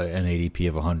ADP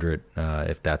of 100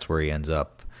 if that's where he ends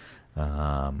up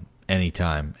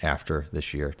anytime after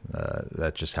this year.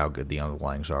 That's just how good the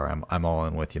underlyings are. I'm all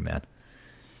in with you, man.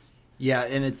 Yeah,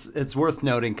 and it's worth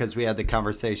noting, because we had the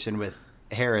conversation with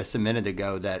Harris a minute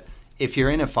ago, that if you're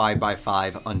in a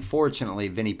 5x5, unfortunately,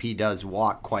 Vinny P does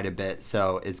walk quite a bit.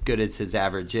 So as good as his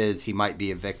average is, he might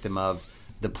be a victim of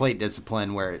the plate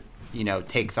discipline, where it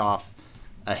takes off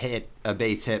a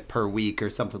base hit per week or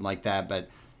something like that. But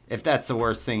if that's the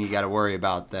worst thing you got to worry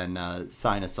about, then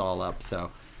sign us all up.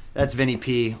 So that's Vinny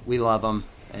P. We love him,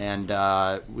 and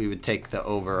we would take the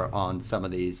over on some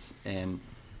of these. And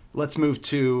let's move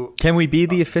to... Can we be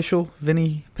the official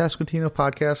Vinny Pasquantino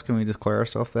podcast? Can we declare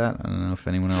ourselves that? I don't know if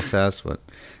anyone else has, but...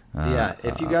 yeah,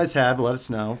 if you guys have, let us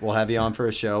know. We'll have you on for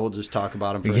a show. We'll just talk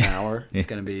about him for an hour. It's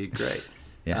going to be great.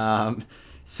 Yeah.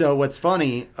 So what's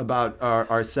funny about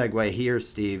our segue here,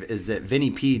 Steve, is that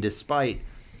Vinny P, despite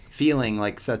feeling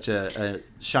like such a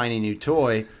shiny new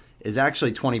toy, is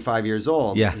actually 25 years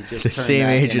old. Yeah, the same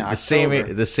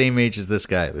age as this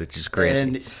guy, which is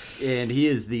crazy. And he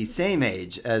is the same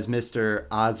age as Mr.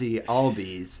 Ozzie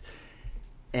Albies.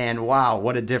 And wow,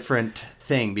 what a different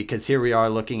thing, because here we are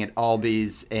looking at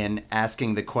Albies and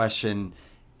asking the question,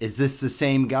 is this the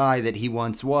same guy that he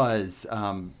once was?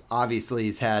 Obviously,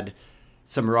 he's had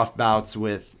some rough bouts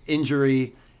with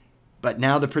injury, but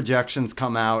now the projections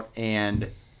come out and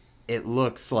it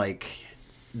looks like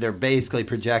they're basically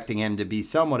projecting him to be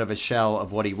somewhat of a shell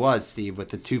of what he was, Steve,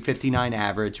 with the 259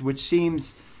 average, which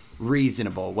seems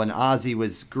reasonable. When Ozzie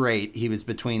was great, he was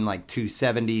between like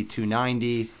 270,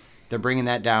 290. They're bringing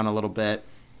that down a little bit,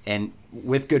 and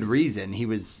with good reason.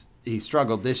 He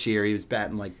struggled this year. He was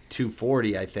batting like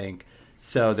 240, I think.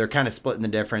 So they're kind of splitting the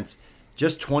difference.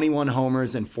 Just 21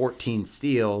 homers and 14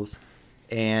 steals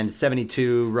and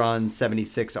 72 runs,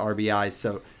 76 RBIs.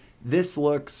 So this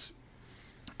looks,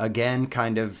 again,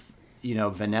 kind of,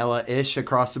 vanilla-ish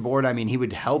across the board. I mean, he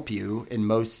would help you in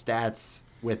most stats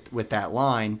with that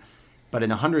line. But in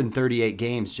 138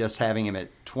 games, just having him at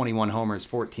 21 homers,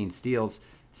 14 steals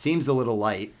seems a little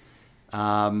light.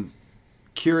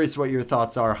 Curious what your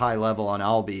thoughts are high level on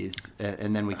Albies,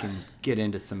 and then we can get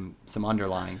into some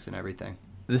underlyings and everything.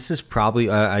 This is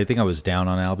probably, I think I was down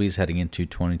on Albies heading into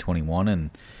 2021,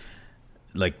 and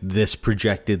like this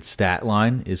projected stat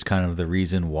line is kind of the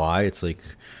reason why. It's like,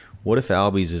 what if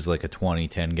Albies is like a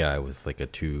 2010 guy with like a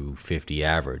 250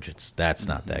 average? That's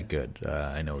not that good.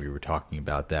 I know we were talking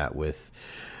about that with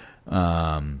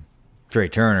Trey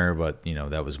Turner, but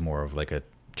that was more of like a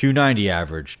 290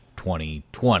 average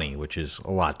 2020, which is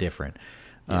a lot different.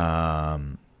 Yeah.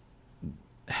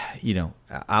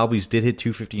 Albies did hit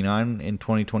 259 in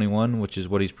 2021, which is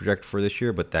what he's projected for this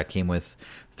year, but that came with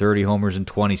 30 homers and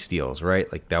 20 steals, right?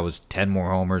 Like that was 10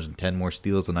 more homers and 10 more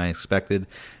steals than I expected,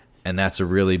 and that's a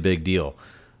really big deal.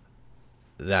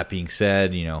 That being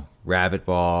said, rabbit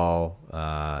ball,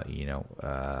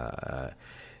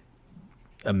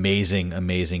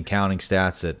 amazing counting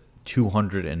stats at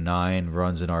 209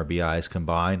 runs and RBIs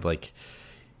combined. Like,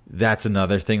 that's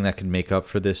another thing that can make up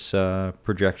for this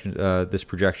projection.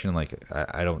 Like,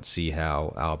 I don't see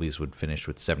how Albies would finish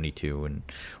with 72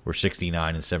 or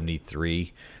 69 and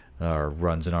 73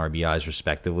 runs and RBIs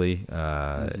respectively,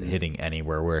 hitting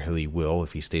anywhere where he will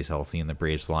if he stays healthy in the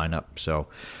Braves lineup. So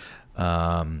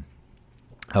I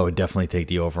would definitely take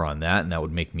the over on that, and that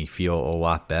would make me feel a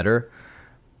lot better.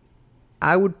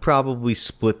 I would probably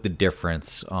split the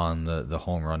difference on the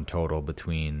home run total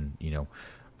between his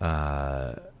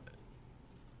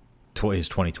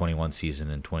 2021 season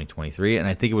and 2023, and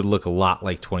I think it would look a lot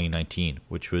like 2019,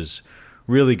 which was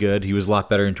really good. He was a lot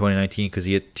better in 2019 because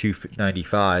he hit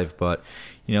 295, but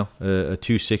a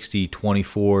 260,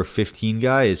 24, 15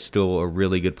 guy is still a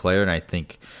really good player, and I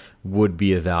think would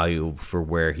be a value for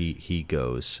where he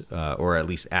goes, or at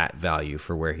least at value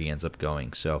for where he ends up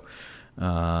going. So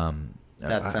I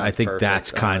think perfect,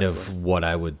 that's kind of what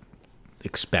I would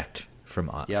expect from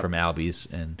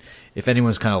Albies. And if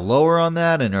anyone's kind of lower on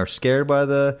that and are scared by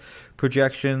the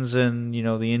projections and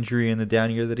the injury and the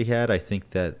down year that he had, I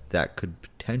think that could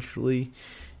potentially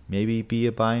maybe be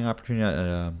a buying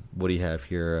opportunity. What do you have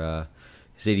here?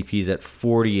 His ADP is at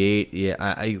 48. Yeah,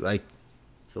 I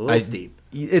it's a little steep.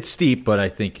 It's steep, but I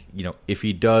think if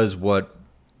he does what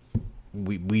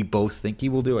we both think he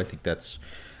will do, I think that's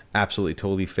absolutely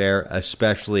totally fair,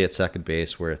 especially at second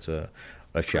base where it's a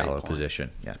shallow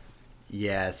position. Yeah.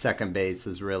 Yeah, second base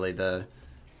is really the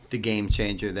game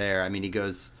changer there. I mean, he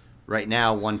goes right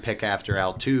now one pick after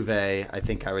Altuve. I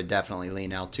think I would definitely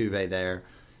lean Altuve there.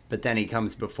 But then he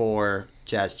comes before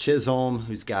Jazz Chisholm,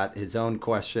 who's got his own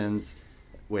questions,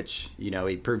 which,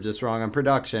 he proved us wrong on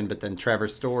production. But then Trevor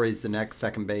Story's the next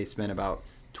second baseman about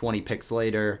 20 picks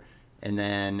later. And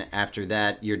then after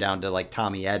that, you're down to like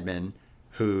Tommy Edman,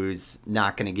 who's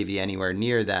not going to give you anywhere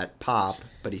near that pop,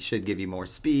 but he should give you more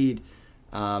speed.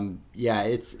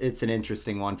 It's an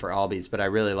interesting one for Albies, but I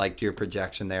really liked your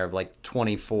projection there of like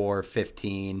 24,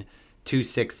 15,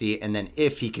 260, and then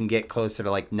if he can get closer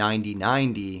to like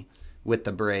 90 with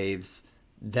the Braves,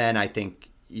 then I think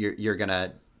you're going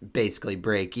to basically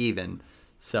break even.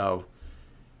 So,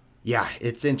 yeah,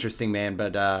 it's interesting, man,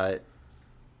 but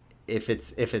if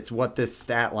it's what this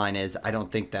stat line is, I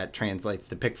don't think that translates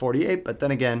to pick 48, but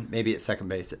then again, maybe at second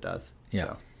base it does. Yeah.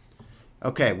 So.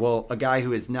 Okay, well, a guy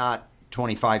who is not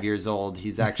 25 years old,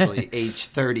 he's actually age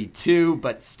 32,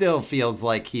 but still feels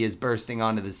like he is bursting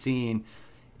onto the scene,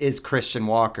 is Christian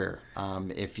Walker.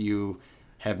 If you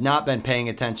have not been paying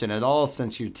attention at all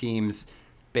since your teams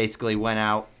basically went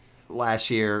out last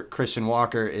year, Christian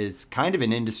Walker is kind of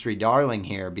an industry darling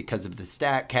here because of the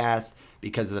StatCast,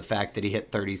 because of the fact that he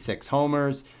hit 36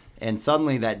 homers, and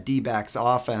suddenly that D-backs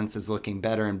offense is looking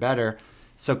better and better.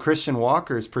 So Christian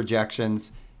Walker's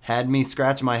projections had me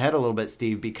scratching my head a little bit,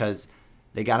 Steve, because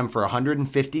they got him for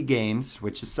 150 games,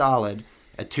 which is solid,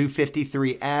 a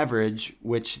 253 average,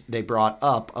 which they brought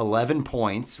up 11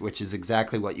 points, which is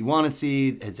exactly what you want to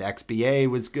see. His XBA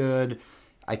was good.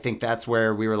 I think that's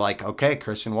where we were like, okay,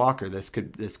 Christian Walker, this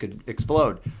could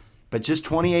explode. But just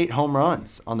 28 home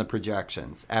runs on the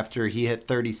projections after he hit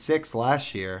 36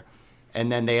 last year. And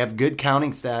then they have good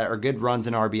counting stat or good runs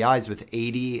in RBIs with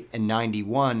 80 and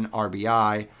 91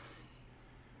 RBI.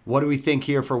 What do we think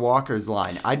here for Walker's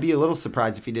line? I'd be a little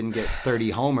surprised if he didn't get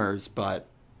 30 homers, but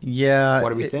yeah, what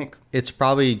do we think? It's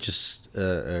probably just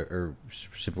a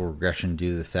simple regression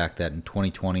due to the fact that in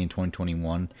 2020 and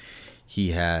 2021,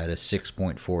 he had a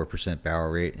 6.4%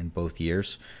 barrel rate in both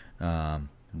years,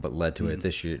 but led to it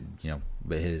this year.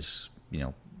 But his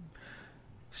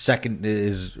second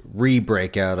is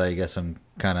re-breakout. I guess I'm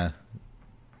kind of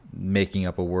making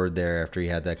up a word there after he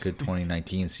had that good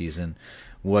 2019 season.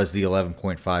 Was the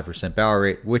 11.5% barrel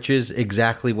rate, which is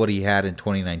exactly what he had in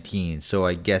 2019. So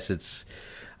I guess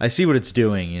I see what it's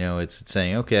doing. It's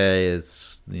saying, okay,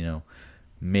 it's,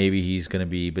 maybe he's going to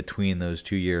be between those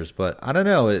 2 years. But I don't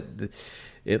know.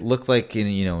 It looked like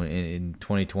in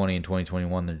 2020 and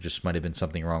 2021, there just might have been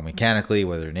something wrong mechanically,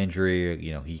 whether an injury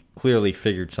or, he clearly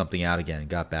figured something out again and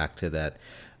got back to that,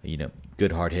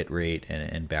 good hard hit rate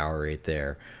and barrel rate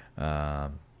there. I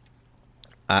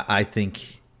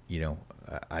think,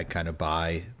 I kind of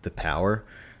buy the power.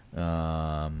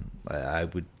 I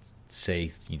would say,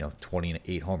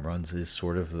 28 home runs is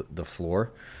sort of the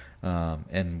floor.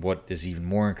 And what is even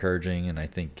more encouraging, and I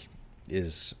think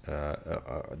is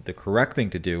the correct thing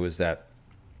to do, is that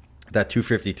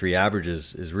 253 average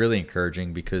is really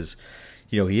encouraging because,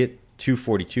 he hit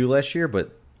 242 last year,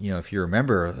 but, if you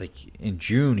remember, like in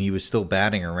June, he was still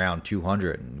batting around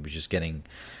 200 and was just getting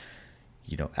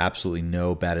absolutely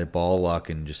no batted ball luck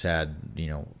and just had,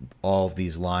 all of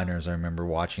these liners. I remember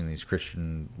watching these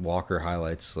Christian Walker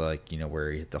highlights, like,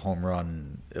 where he hit the home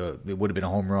run. It would have been a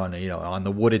home run, on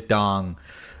the Wooded Dong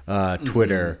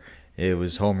Twitter. Mm-hmm. It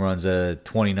was home runs at a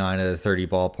 29 out of 30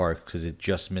 ballpark because it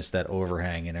just missed that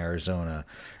overhang in Arizona.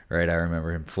 Right, I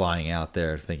remember him flying out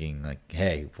there thinking, like,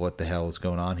 hey, what the hell is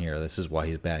going on here? This is why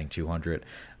he's batting 200.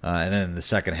 And then in the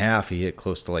second half, he hit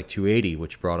close to like 280,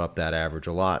 which brought up that average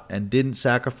a lot and didn't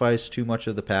sacrifice too much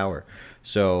of the power.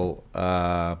 So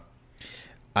I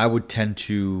would tend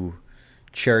to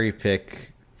cherry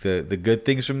pick the good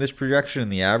things from this projection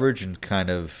and the average and kind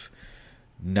of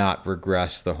not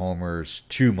regress the homers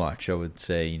too much. I would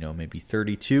say, maybe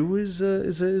 32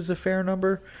 is a fair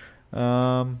number.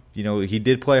 He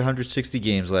did play 160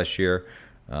 games last year,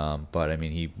 but I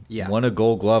mean, he won a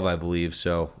Gold Glove, I believe.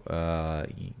 So,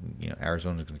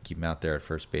 Arizona's going to keep him out there at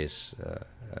first base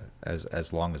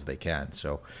as long as they can.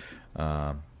 So,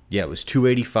 Yeah, it was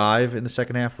 285 in the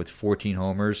second half with 14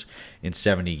 homers in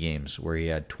 70 games, where he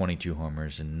had 22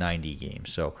 homers in 90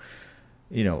 games. So,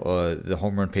 the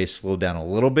home run pace slowed down a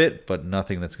little bit, but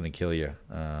nothing that's going to kill you.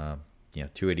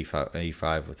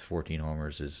 285 with 14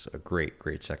 homers is a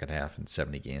great second half in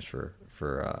 70 games for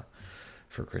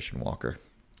Christian Walker.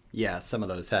 Yeah, some of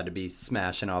those had to be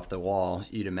smashing off the wall,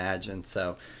 you'd imagine.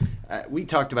 So we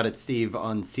talked about it, Steve,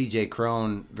 on CJ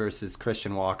Cron versus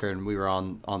Christian Walker, and we were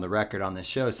on the record on this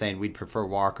show saying we'd prefer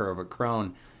Walker over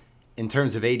Cron. In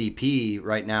terms of ADP,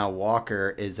 right now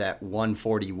Walker is at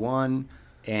 141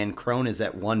 and Cron is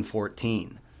at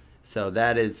 114. So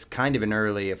that is kind of an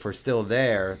early, if we're still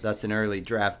there, that's an early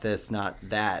draft this, not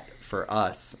that for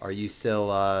us. Are you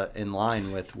still in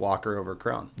line with Walker over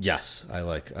Cron? Yes, I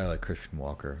like Christian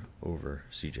Walker over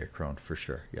CJ Cron for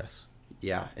sure. Yes.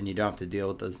 Yeah, and you don't have to deal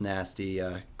with those nasty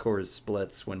Coors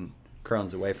splits when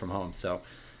Cron's away from home. So,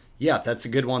 yeah, that's a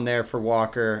good one there for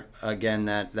Walker. Again,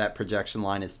 that projection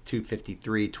line is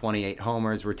 253, 28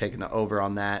 homers. We're taking the over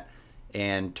on that,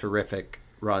 and terrific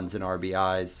runs and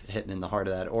RBIs hitting in the heart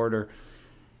of that order.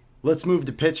 Let's move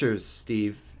to pitchers,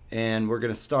 Steve, and we're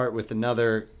going to start with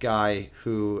another guy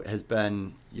who has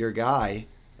been your guy,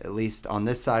 at least on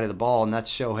this side of the ball, and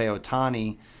that's Shohei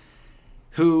Ohtani,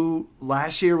 who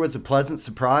last year was a pleasant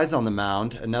surprise on the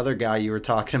mound. Another guy you were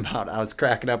talking about. I was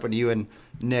cracking up when you and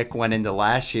Nick went into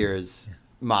last year's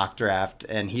mock draft,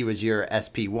 and he was your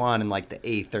SP1 in like the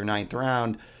 8th or 9th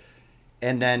round.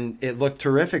 And then it looked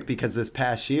terrific because this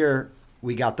past year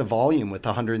we got the volume with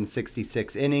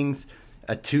 166 innings,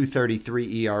 a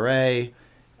 2.33 ERA,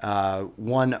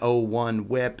 1.01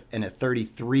 WHIP, and a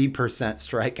 33%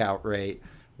 strikeout rate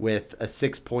with a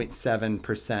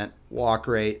 6.7% walk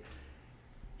rate.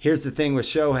 Here's the thing with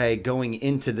Shohei going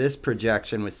into this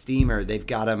projection with Steamer, they've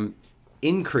got him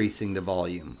increasing the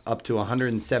volume up to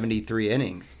 173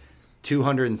 innings,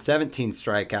 217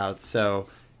 strikeouts, so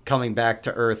coming back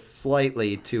to earth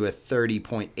slightly to a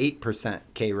 30.8%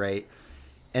 K rate,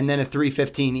 and then a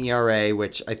 3.15 ERA,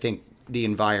 which I think the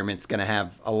environment's going to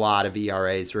have a lot of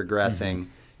ERAs regressing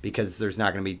because there's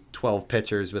not going to be 12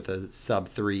 pitchers with a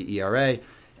sub-3 ERA,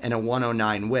 and a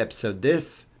 109 WHIP. So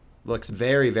this looks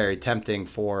very, very tempting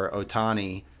for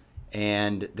Ohtani.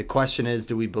 And the question is,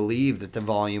 do we believe that the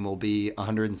volume will be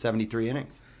 173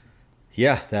 innings?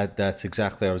 Yeah, that's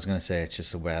exactly what I was going to say. It's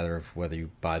just a matter of whether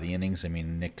you buy the innings. I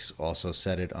mean, Nick's also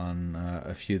said it on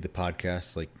a few of the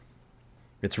podcasts. Like,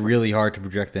 it's really hard to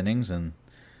project innings, and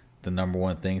the number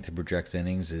one thing to project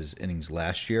innings is innings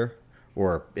last year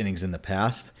or innings in the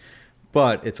past.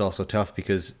 But it's also tough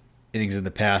because innings in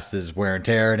the past is wear and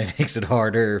tear, and it makes it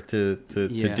harder to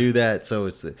do that.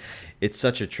 So it's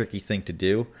such a tricky thing to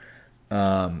do.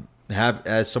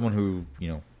 As someone who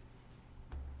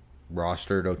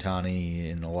rostered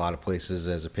Ohtani in a lot of places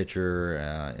as a pitcher,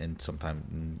 and sometimes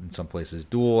in some places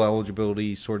dual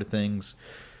eligibility sort of things.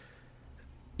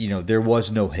 There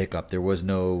was no hiccup. There was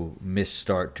no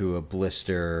misstart to a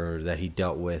blister that he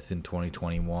dealt with in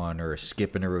 2021 or a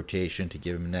skip in a rotation to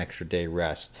give him an extra day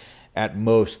rest. At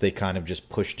most, they kind of just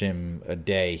pushed him a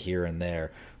day here and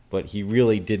there. But he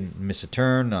really didn't miss a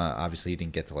turn. Obviously, he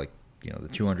didn't get to the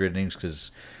 200 innings because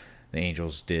the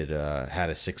Angels had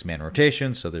a 6-man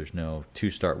rotation, so there's no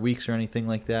 2-start weeks or anything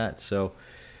like that. So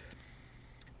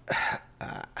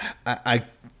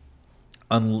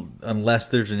unless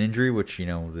there's an injury, which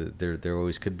there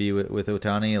always could be with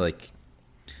Ohtani, like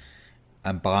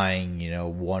I'm buying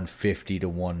 150 to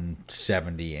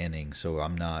 170 innings, so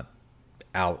I'm not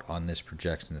out on this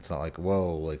projection. It's not like,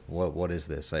 whoa, like what is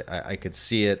this? I could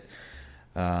see it.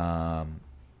 I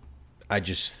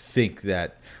just think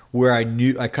that where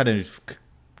I kind of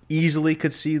easily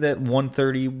could see that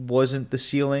 130 wasn't the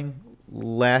ceiling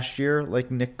last year,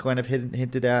 like Nick kind of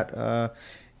hinted at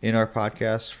in our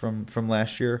podcast from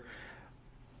last year.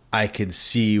 I can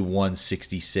see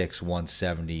 166,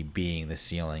 170 being the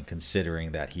ceiling,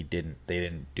 considering that they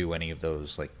didn't do any of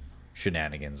those like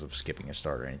shenanigans of skipping a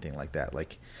start or anything like that.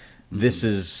 Like this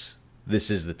is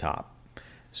the top.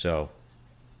 So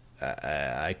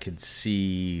I could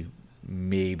see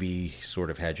maybe sort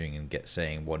of hedging and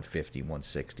saying 150,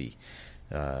 160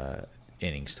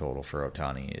 innings total for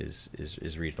Ohtani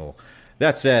is reasonable.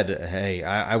 That said, hey,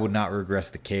 I would not regress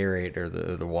the K rate or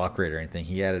the walk rate or anything.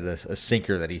 He added a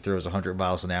sinker that he throws 100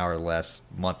 miles an hour the last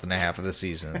month and a half of the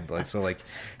season.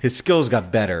 His skills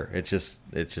got better. It's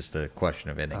just a question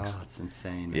of innings. Oh, it's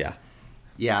insane, man. Yeah.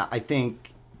 Yeah, I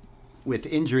think with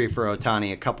injury for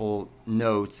Ohtani, a couple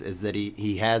notes is that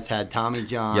he has had Tommy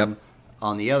John. Yep.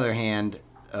 On the other hand,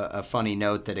 a funny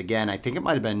note that, again, I think it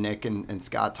might have been Nick and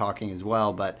Scott talking as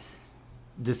well, but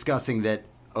discussing that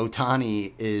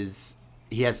Ohtani is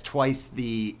he has twice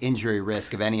the injury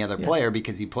risk of any other player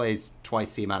because he plays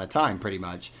twice the amount of time pretty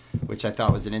much, which I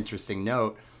thought was an interesting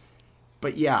note.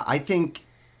 But yeah, I think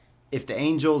if the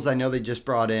Angels, I know they just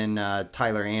brought in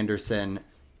Tyler Anderson,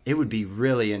 it would be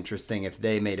really interesting if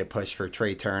they made a push for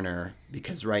Trey Turner,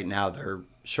 because right now their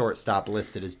shortstop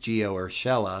listed as Gio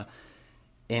Urshela,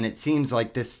 and it seems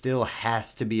like this still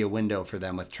has to be a window for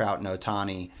them with Trout and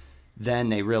Ohtani. Then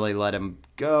they really let him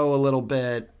go a little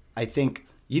bit. I think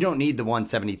you don't need the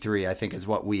 173, I think, is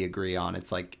what we agree on.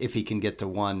 It's like if he can get to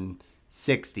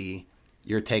 160,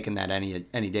 you're taking that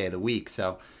any day of the week.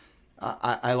 So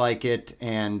I like it.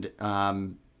 And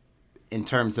in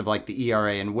terms of like the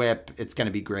ERA and WHIP, it's going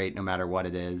to be great no matter what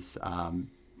it is,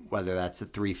 whether that's a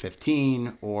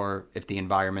 315 or if the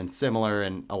environment's similar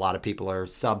and a lot of people are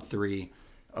sub 3,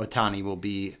 Ohtani will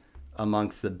be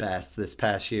amongst the best this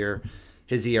past year.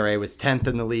 His ERA was 10th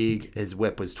in the league. His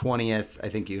WHIP was 20th. I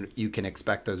think you can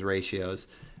expect those ratios.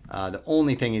 The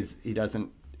only thing is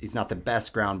he's not the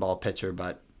best ground ball pitcher,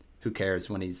 but who cares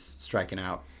when he's striking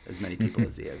out as many people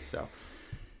as he is. So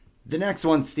the next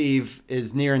one, Steve,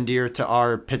 is near and dear to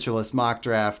our pitcherless mock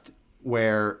draft,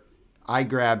 where I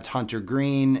grabbed Hunter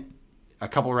Green. A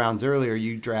couple rounds earlier,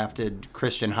 you drafted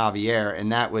Christian Javier,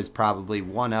 and that was probably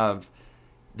one of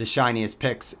the shiniest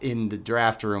picks in the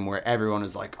draft room, where everyone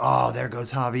was like, oh, there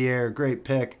goes Javier, great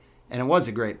pick. And it was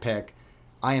a great pick.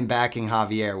 I am backing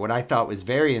Javier. What I thought was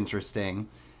very interesting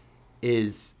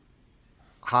is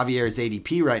Javier's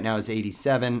ADP right now is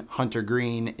 87. Hunter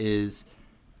Green is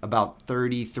about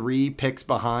 33 picks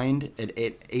behind at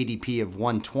ADP of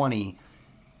 120.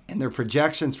 And their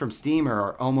projections from Steamer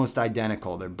are almost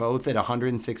identical. They're both at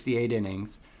 168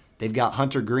 innings. They've got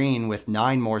Hunter Green with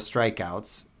 9 more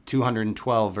strikeouts,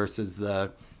 212 versus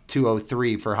the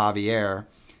 203 for Javier.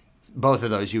 Both of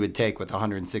those you would take with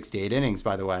 168 innings,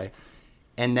 by the way.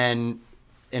 And then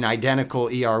an identical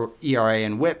ERA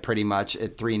and WHIP pretty much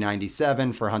at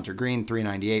 397 for Hunter Green,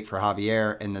 398 for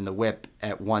Javier, and then the WHIP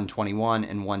at 121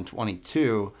 and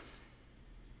 122.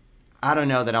 I don't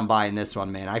know that I'm buying this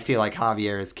one, man. I feel like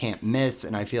Javier is can't miss,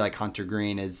 and I feel like Hunter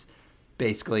Green is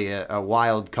basically a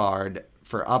wild card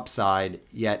for upside,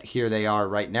 yet here they are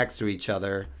right next to each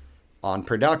other on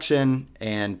production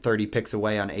and 30 picks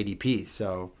away on ADP.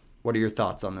 So what are your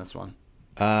thoughts on this one?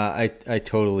 I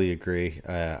totally agree.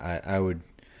 I would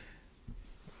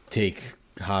take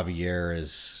Javier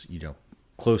as,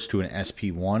 close to an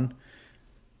SP1.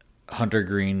 Hunter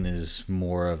Green is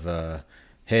more of a,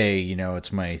 hey,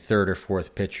 it's my third or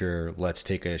fourth pitcher. Let's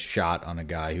take a shot on a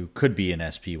guy who could be an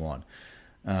SP1.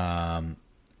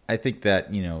 I think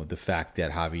that, the fact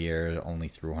that Javier only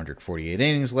threw 148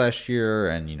 innings last year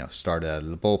and, started out of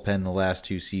the bullpen the last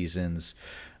 2 seasons,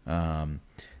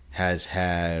 has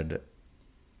had,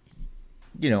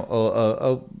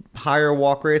 a higher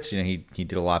walk rates. He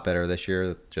did a lot better this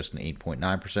year, just an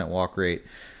 8.9% walk rate.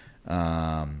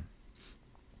 I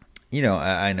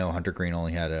know Hunter Green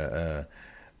only had a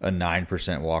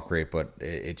 9% walk rate, but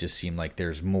it just seemed like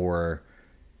there's more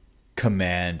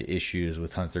command issues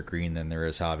with Hunter Green than there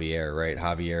is Javier, right?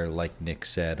 Javier, like Nick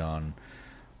said on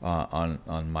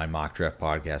my mock draft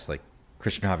podcast, like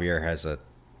Christian Javier has a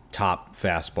top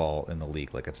fastball in the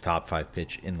league, like it's top 5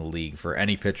 pitch in the league for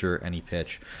any pitcher, any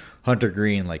pitch. Hunter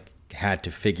Green had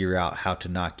to figure out how to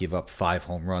not give up 5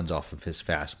 home runs off of his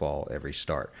fastball every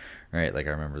start, right? Like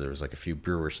I remember there was a few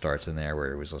Brewer starts in there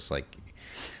where it was just like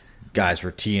guys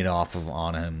were teeing off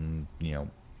on him,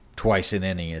 twice an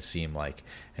inning, it seemed like,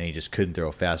 and he just couldn't throw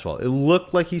a fastball. It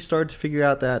looked like he started to figure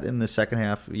out that in the second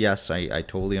half. Yes, I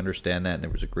totally understand that, and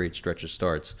there was a great stretch of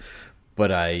starts.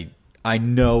 But I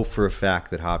know for a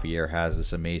fact that Javier has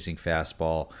this amazing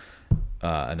fastball,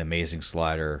 an amazing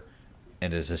slider,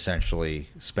 and is essentially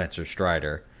Spencer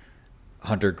Strider.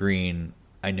 Hunter Green,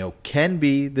 I know, can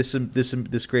be this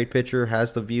great pitcher,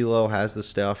 has the velo, has the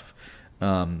stuff,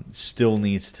 still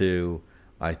needs to,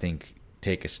 I think,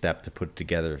 take a step to put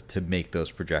together to make those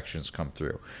projections come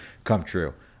true.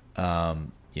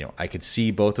 I could see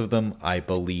both of them. I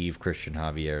believe Christian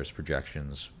Javier's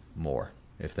projections more,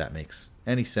 if that makes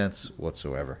any sense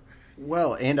whatsoever.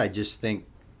 Well, and I just think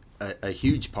a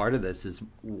huge part of this is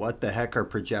what the heck are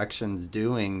projections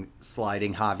doing,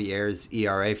 sliding Javier's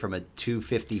ERA from a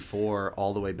 2.54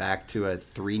 all the way back to a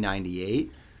 3.98,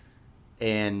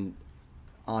 and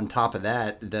on top of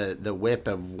that, the WHIP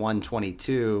of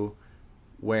 122.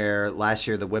 Where last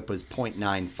year the WHIP was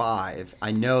 0.95.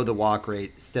 I know the walk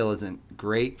rate still isn't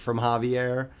great from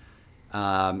Javier.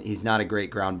 He's not a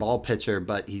great ground ball pitcher,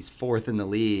 but he's 4th in the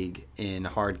league in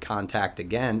hard contact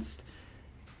against.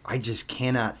 I just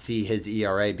cannot see his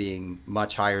ERA being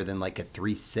much higher than like a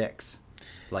 3.6.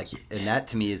 And that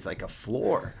to me is like a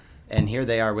floor. And here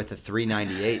they are with a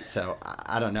 398. So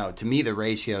I don't know. To me, the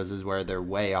ratios is where they're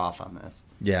way off on this.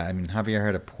 Yeah, I mean, Javier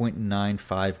had a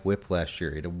 .95 whip last year.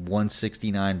 He had a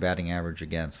 169 batting average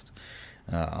against.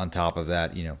 On top of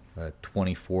that, a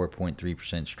 24.3%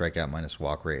 strikeout minus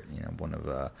walk rate.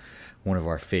 One of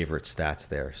our favorite stats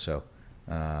there. So,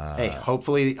 hey,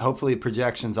 hopefully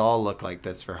projections all look like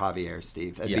this for Javier,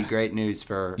 Steve. That'd be great news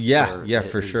for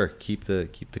for sure. Keep the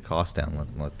cost down.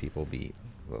 Let people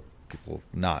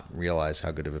not realize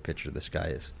how good of a pitcher this guy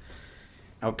is.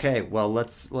 Okay, well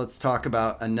let's talk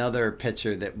about another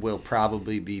pitcher that will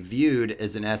probably be viewed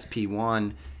as an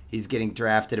SP1. He's getting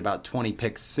drafted about 20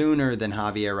 picks sooner than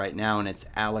Javier right now, and it's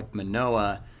Alek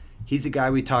Manoah. He's a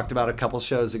guy we talked about a couple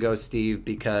shows ago, Steve,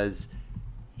 because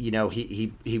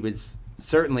he was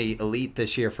certainly elite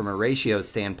this year from a ratio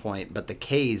standpoint, but the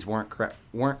Ks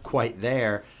weren't quite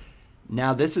there.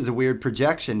 Now this is a weird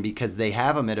projection because they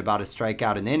have him at about a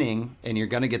strikeout an inning, and you're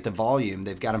going to get the volume.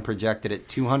 They've got him projected at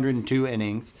 202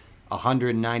 innings,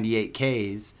 198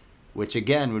 Ks, which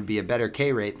again would be a better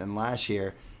K rate than last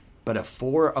year, but a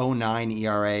 4.09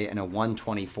 ERA and a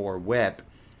 124 WHIP.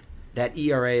 That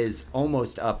ERA is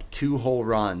almost up 2 whole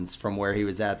runs from where he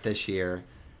was at this year.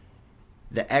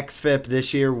 The xFIP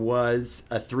this year was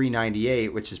a 398,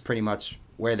 which is pretty much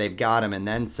where they've got him and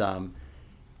then some.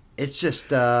 It's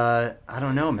just, I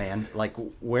don't know, man. Like,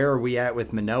 where are we at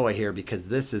with Manoah here? Because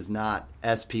this is not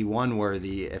SP1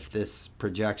 worthy if this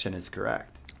projection is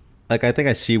correct. Like, I think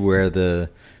I see where the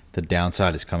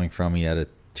downside is coming from. He had a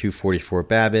 244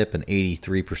 BABIP, an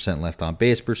 83% left on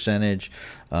base percentage,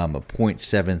 a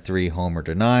 .73 homer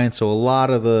to 9. So a lot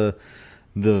of the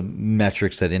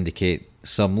metrics that indicate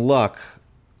some luck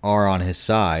are on his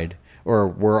side, or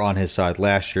were on his side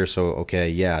last year. So, okay,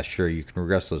 yeah, sure, you can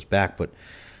regress those back, but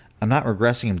I'm not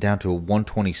regressing him down to a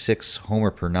 126 homer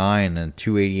per 9 and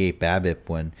 288 BABIP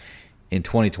when in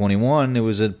 2021 it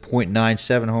was a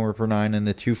 .97 homer per 9 and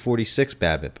a 246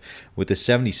 BABIP with a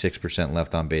 76%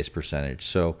 left on base percentage.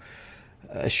 So,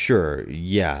 sure,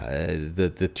 yeah,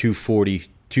 the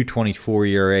 224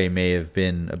 ERA may have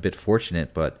been a bit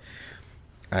fortunate, but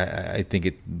I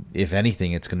think if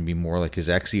anything, it's going to be more like his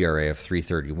xERA of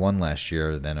 3.31 last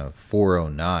year than a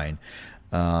 4.09.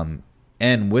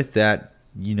 And with that,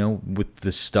 with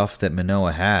the stuff that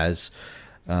Manoah has,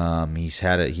 he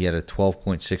had a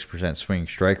 12.6% swinging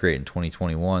strike rate in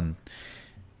 2021.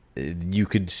 You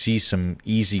could see some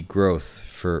easy growth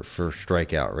for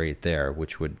strikeout rate there,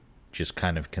 which would just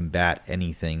kind of combat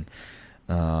anything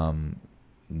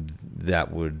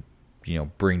that would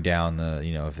bring down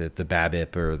if the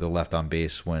BABIP or the left on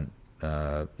base went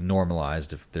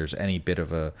normalized. If there's any bit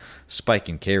of a spike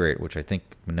in K rate, which I think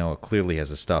Manoah clearly has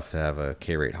the stuff to have a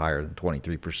K rate higher than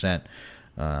 23%,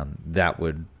 that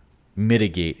would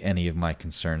mitigate any of my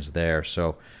concerns there.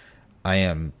 So I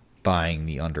am buying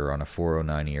the under on a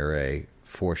 4.09 ERA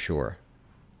for sure.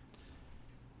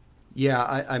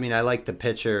 Yeah, I mean, I like the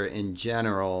pitcher in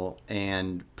general,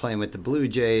 and playing with the Blue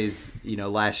Jays,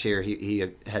 last year he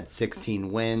had 16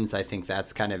 wins. I think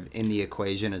that's kind of in the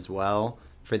equation as well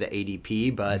for the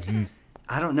ADP, but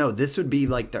I don't know. This would be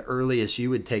like the earliest you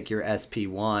would take your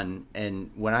SP1,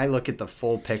 and when I look at the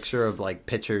full picture of like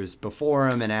pitchers before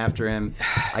him and after him,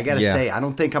 I got to say, I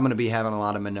don't think I'm going to be having a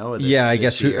lot of Manoah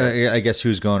this year. I guess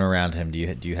who's going around him? Do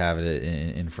you have it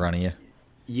in front of you?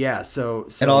 Yeah, so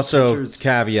and also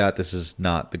caveat: this is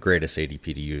not the greatest ADP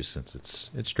to use since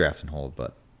it's draft and hold,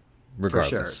 but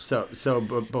regardless, for sure. So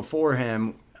before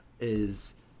him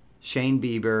is Shane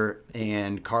Bieber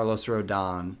and Carlos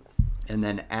Rodon, and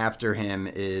then after him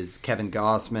is Kevin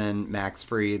Gausman, Max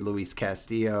Fried, Luis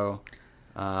Castillo,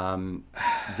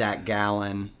 Zach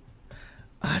Gallen.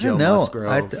 I don't know.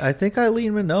 I think I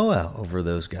lean Manoah over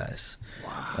those guys.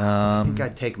 Wow. I think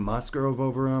I'd take Musgrove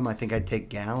over him. I think I'd take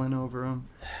Gallen over him.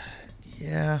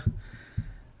 Yeah,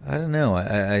 I don't know.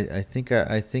 I think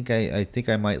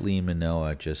I might lean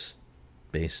Manoah just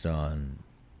based on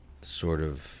sort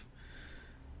of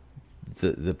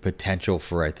the potential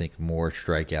for, I think, more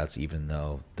strikeouts, even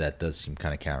though that does seem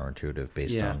kind of counterintuitive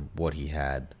based on what he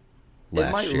had last year.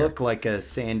 It might look like a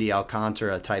Sandy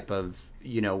Alcantara type of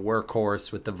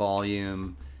workhorse with the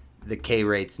volume. The K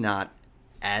rate's not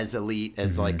as elite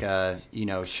as like a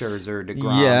Scherzer,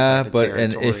 DeGrom. Yeah, type of but territory.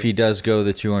 And if he does go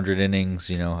the 200 innings,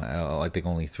 I think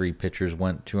only 3 pitchers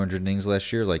went 200 innings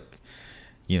last year. Like,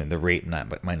 the rate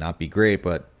might not be great,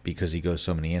 but because he goes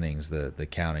so many innings, the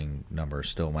counting number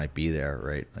still might be there,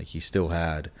 right? Like, he still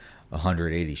had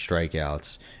 180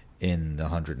 strikeouts in the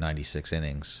 196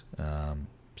 innings.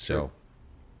 So.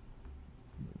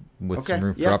 With some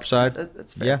room for upside?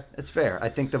 That's fair. Yeah. It's fair. I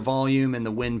think the volume and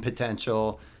the win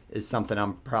potential is something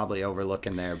I'm probably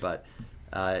overlooking there. But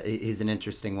He's an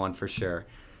interesting one for sure.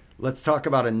 Let's talk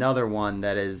about another one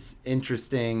that is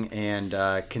interesting and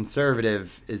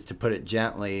conservative, is to put it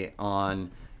gently, on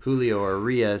Julio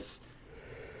Urias.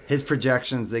 His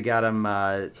projections, they got him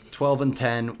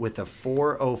 12-10 with a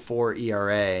 4.04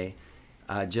 ERA,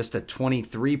 just a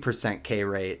 23% K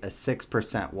rate, a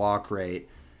 6% walk rate.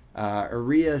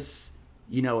 Urias,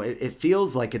 it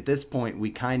feels like at this point we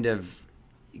kind of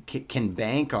can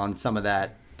bank on some of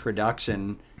that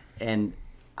production. And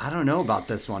I don't know about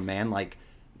this one, man. Like,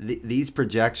 these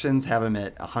projections have him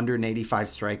at 185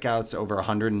 strikeouts over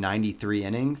 193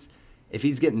 innings. If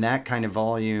he's getting that kind of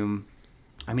volume,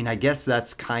 I mean, I guess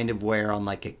that's kind of where on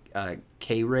like a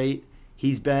K rate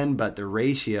he's been, but the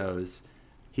ratios,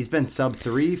 he's been sub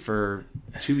 3 for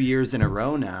 2 years in a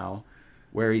row now,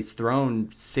 where he's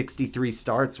thrown 63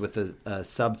 starts with a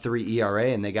sub 3 ERA,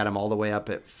 and they got him all the way up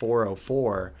at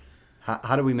 4.04.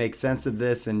 How do we make sense of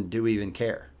this, and do we even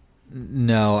care?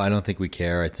 No, I don't think we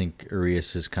care. I think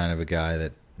Urias is kind of a guy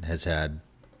that has had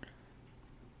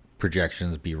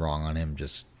projections be wrong on him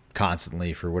just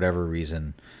constantly for whatever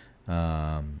reason.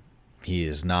 He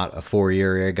is not a 4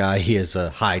 ERA guy. He is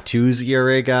a high 2s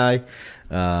ERA guy,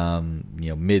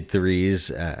 mid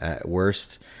 3s at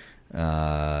worst,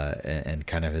 and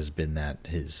kind of has been that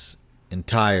his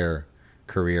entire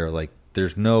career. Like,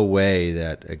 there's no way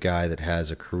that a guy that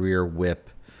has a career whip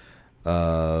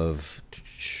of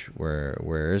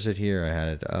where is it here? I had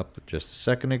it up just a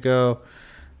second ago.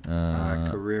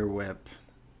 Career whip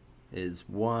is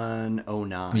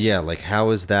 109. Yeah, like, how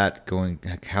is that going?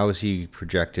 How is he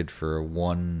projected for a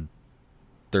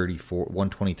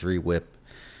 123 whip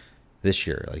this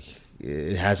year? Like,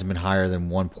 it hasn't been higher than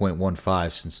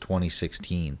 1.15 since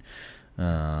 2016.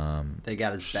 They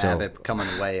got his BABIP coming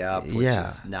way up, which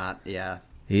is not,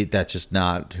 that's just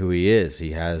not who he is.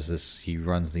 He has this. He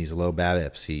runs these low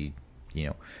BABIPs. He,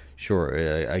 sure.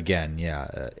 Again,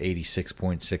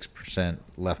 86.6%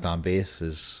 left on base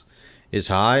is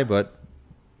high, but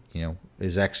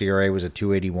his xERA was a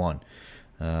 281.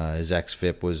 His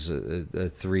xFIP was a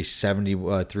 370,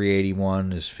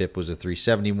 381. His FIP was a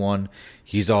 371.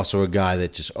 He's also a guy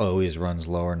that just always runs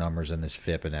lower numbers than his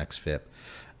FIP and xFIP.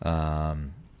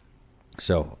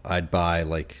 So I'd buy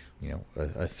a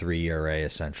 3 ERA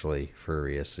essentially for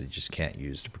Urias. You just can't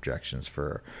use the projections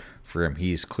for him.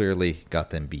 He's clearly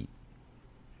got them beat.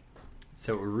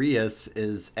 So Urias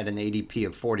is at an ADP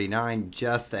of 49,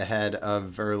 just ahead of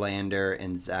Verlander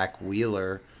and Zach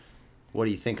Wheeler. What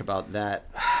do you think about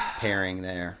that pairing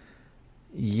there?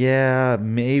 Yeah,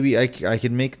 maybe I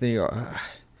could make the.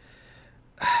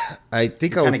 I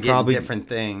think I would probably different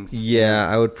things. Yeah,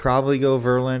 I would probably go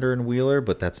Verlander and Wheeler,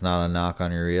 but that's not a knock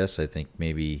on Urias. I think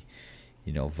maybe,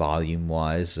 volume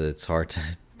wise, it's hard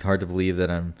to believe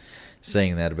that I'm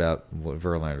saying that about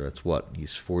Verlander. That's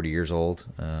he's 40 years old,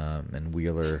 and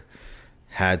Wheeler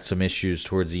had some issues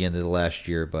towards the end of the last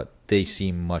year, but they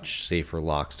seem much safer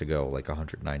locks to go, like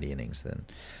 190 innings than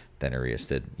Urias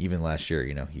did. Even last year,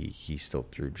 he still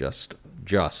threw just.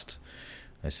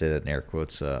 I say that in air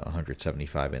quotes,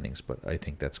 175 innings, but I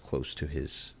think that's close to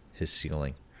his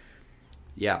ceiling.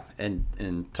 Yeah,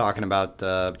 and talking about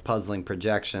puzzling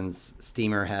projections,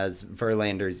 Steamer has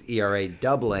Verlander's ERA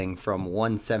doubling from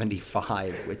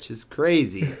 175, which is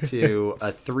crazy, to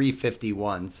a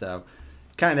 351. So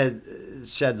kind of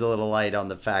sheds a little light on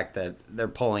the fact that they're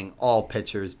pulling all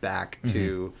pitchers back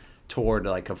toward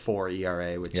like a 4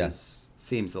 ERA, which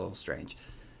seems a little strange.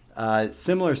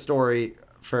 Similar story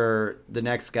for the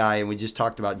next guy, and we just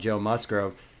talked about Joe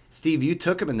Musgrove. Steve, you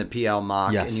took him in the PL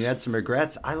mock, and you had some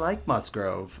regrets. I like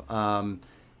Musgrove,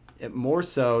 more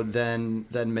so than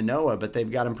Manoah, but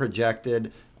they've got him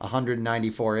projected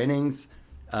 194 innings,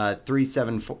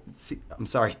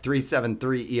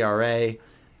 3.73 ERA,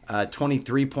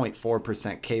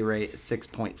 23.4% K rate,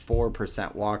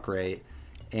 6.4% walk rate,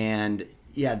 and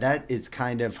that is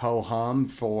kind of ho hum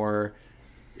for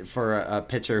a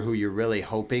pitcher who you're really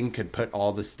hoping could put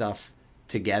all the stuff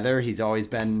together. He's always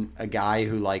been a guy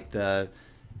who liked the,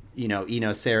 Eno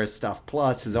Sarris stuff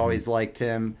plus, has always liked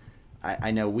him.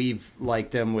 I know we've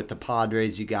liked him with the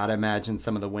Padres. You got to imagine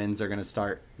some of the wins are going to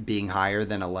start being higher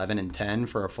than 11-10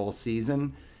 for a full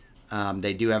season.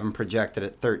 They do have him projected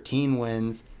at 13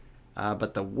 wins,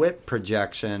 but the whip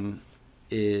projection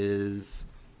is,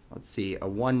 a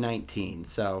 119.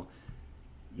 So,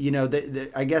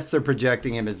 I guess they're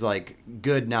projecting him as like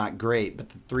good, not great, but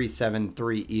the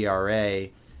 3.73 ERA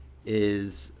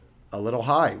is a little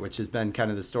high, which has been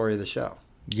kind of the story of the show.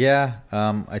 Yeah,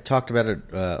 I talked about it.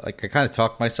 I kind of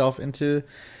talked myself into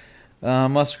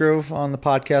Musgrove on the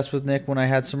podcast with Nick when I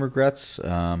had some regrets.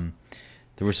 There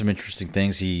were some interesting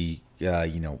things. He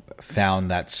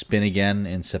found that spin again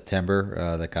in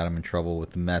September that got him in trouble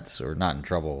with the Mets, or not in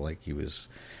trouble, like he was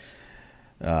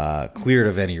cleared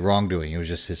of any wrongdoing. It was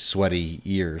just his sweaty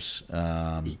ears.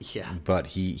 But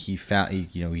he found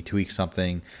he tweaked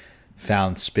something,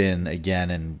 found spin again,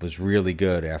 and was really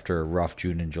good after a rough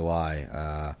June and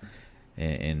July.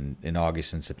 In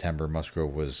August and September,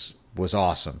 Musgrove was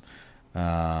awesome.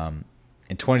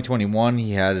 In 2021,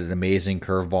 he had an amazing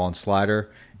curveball and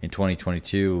slider. In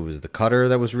 2022, it was the cutter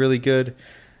that was really good.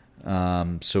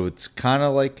 So it's kind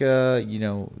of like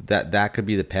that could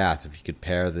be the path if you could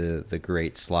pair the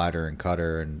great slider and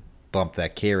cutter and bump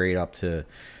that K rate up to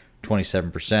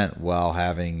 27% while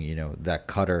having that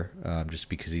cutter, just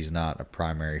because he's not a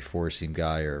primary four-seam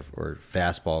guy or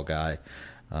fastball guy.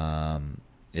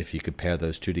 If you could pair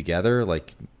those two together,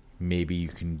 like maybe you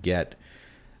can get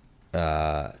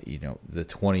the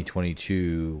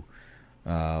 2022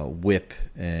 whip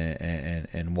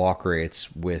and walk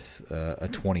rates with a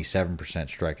 27%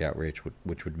 strikeout rate,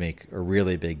 which would make a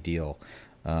really big deal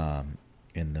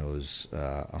in those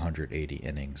 180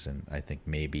 innings. And I think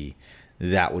maybe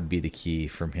that would be the key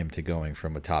from him to going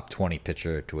from a top 20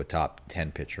 pitcher to a top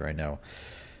 10 pitcher. I know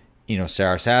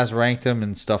Saras has ranked him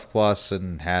in Stuff Plus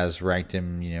and has ranked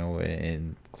him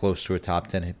in close to a top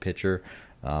 10 pitcher.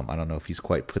 I don't know if he's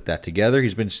quite put that together.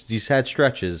 He's had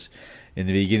stretches in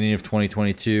the beginning of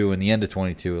 2022 and the end of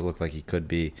 22. It looked like he could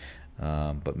be,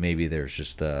 but maybe there's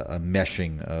just a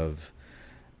meshing of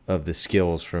the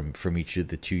skills from each of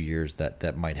the 2 years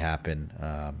that might happen,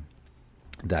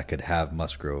 that could have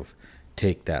Musgrove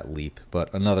take that leap.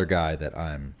 But another guy that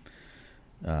I'm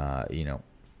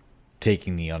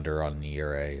taking the under on the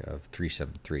ERA of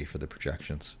 3.73 for the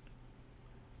projections.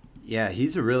 Yeah,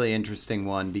 he's a really interesting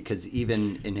one because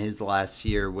even in his last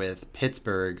year with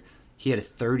Pittsburgh, he had a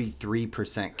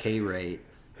 33% K rate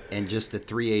and just a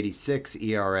 3.86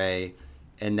 ERA.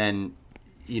 And then,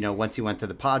 once he went to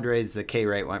the Padres, the K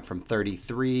rate went from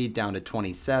 33 down to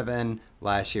 27,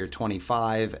 last year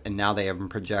 25, and now they have him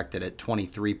projected at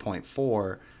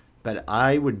 23.4. But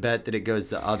I would bet that it goes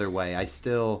the other way. I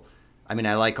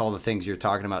like all the things you're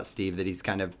talking about, Steve, that he's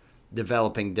kind of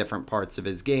developing different parts of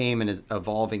his game and is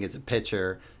evolving as a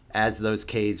pitcher. As those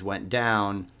Ks went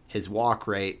down, his walk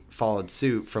rate followed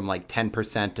suit from like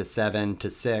 10% to 7 to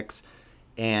 6.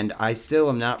 And I still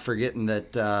am not forgetting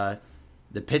that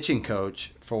the pitching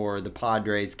coach for the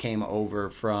Padres came over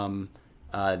from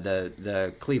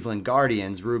the Cleveland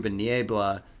Guardians, Ruben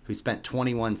Niebla, who spent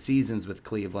 21 seasons with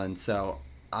Cleveland. So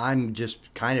I'm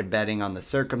just kind of betting on the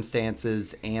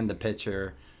circumstances and the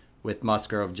pitcher, with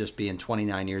Musgrove just being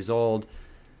 29 years old.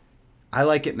 I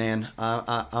like it, man.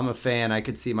 I'm a fan. I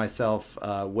could see myself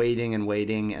waiting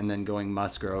and then going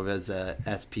Musgrove as a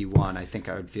SP1. I think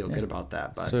I would feel good about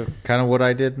that. But so kind of what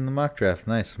I did in the mock draft.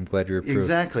 Nice. I'm glad you approved.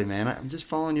 Exactly, man. I'm just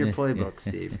following your playbook,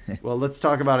 Steve. Well, let's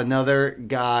talk about another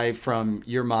guy from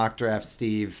your mock draft,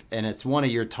 Steve, and it's one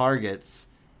of your targets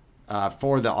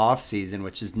for the offseason,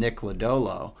 which is Nick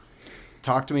Lodolo.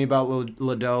 Talk to me about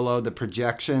Lodolo. The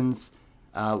projections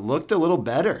looked a little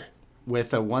better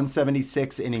with a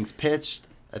 176 innings pitched,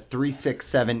 a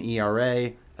 3.67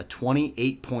 ERA, a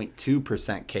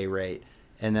 28.2% K rate,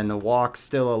 and then the walk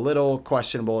still a little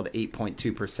questionable at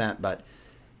 8.2%, but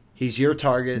he's your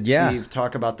target, Steve.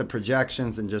 Talk about the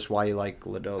projections and just why you like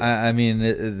Lodolo.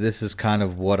 This is kind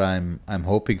of what I'm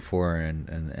hoping for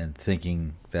and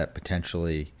thinking that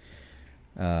potentially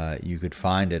you could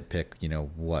find at pick,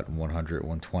 100,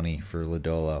 120 for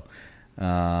Lodolo.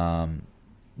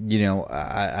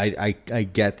 I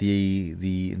get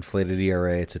the inflated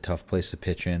ERA. It's a tough place to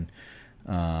pitch in.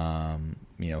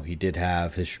 He did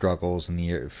have his struggles in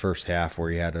the first half where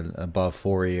he had an above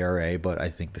 4 ERA, but I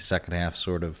think the second half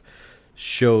sort of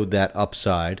showed that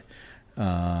upside,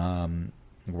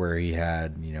 where he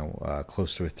had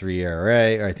close to a 3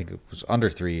 ERA, or I think it was under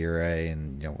 3 ERA,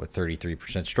 and a 33%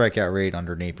 strikeout rate,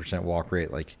 under an 8% walk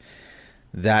rate. Like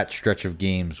that stretch of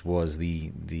games was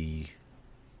the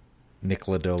Nick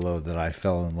Lodolo that I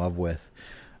fell in love with.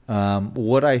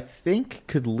 What I think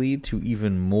could lead to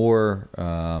even more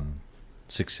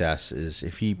success is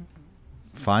if he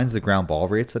finds the ground ball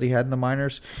rates that he had in the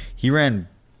minors. He ran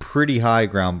pretty high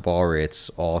ground ball rates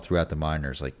all throughout the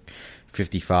minors, like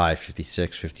 55,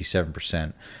 56,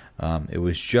 57%. It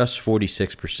was just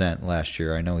 46% last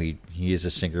year. I know he is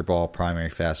a sinker ball, primary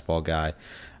fastball guy.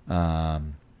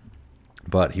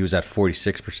 But he was at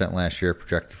 46% last year,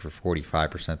 projected for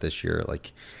 45% this year.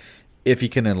 Like, if he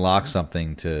can unlock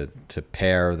something to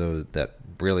pair that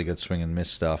really good swing and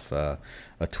miss stuff, a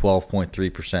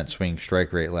 12.3% swing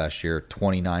strike rate last year,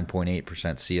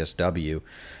 29.8%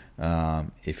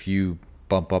 CSW. If you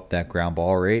bump up that ground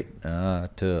ball rate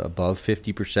to above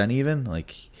 50% even.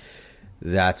 Like,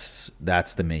 that's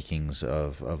the makings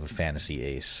of a fantasy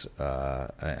ace.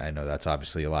 I know that's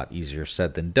obviously a lot easier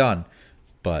said than done,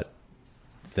 but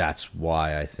that's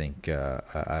why I think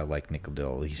I like Nick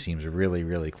Lodolo. He seems really,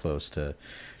 really close to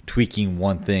tweaking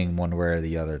one thing one way or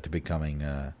the other to becoming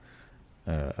a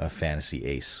fantasy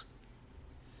ace.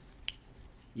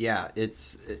 Yeah,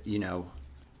 it's,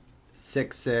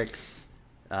 6'6".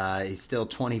 He's still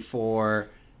 24.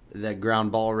 The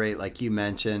ground ball rate, like you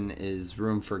mentioned, is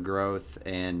room for growth.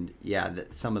 And yeah,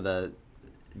 some of the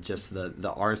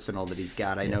arsenal that he's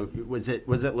got. I know, was it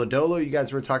Lodolo? You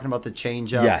guys were talking about the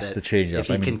changeup. Yes, the changeup. If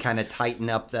he can kind of tighten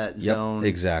up that zone.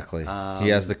 Exactly. He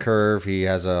has the curve. He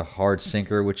has a hard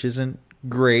sinker, which isn't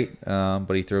great,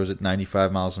 but he throws it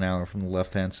 95 miles an hour from the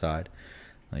left-hand side.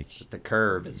 Like, the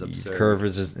curve is absurd. The curve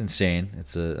is insane.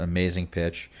 It's an amazing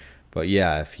pitch. But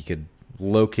yeah, if he could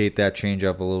locate that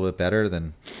changeup a little bit better,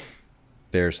 then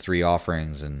Bears 3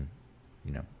 offerings, and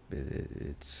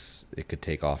it could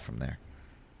take off from there.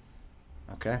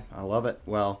 Okay, I love it.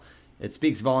 Well, it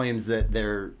speaks volumes that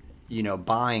they're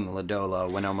buying Lodolo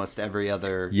when almost every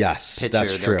other pitcher,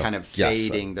 that's they're true. kind of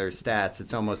fading their stats.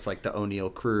 It's almost like the O'Neill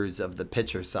Cruz of the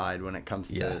pitcher side when it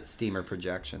comes to steamer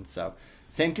projections. So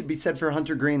same could be said for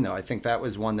Hunter Green, though. I think that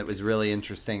was one that was really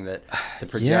interesting, that the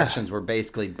projections were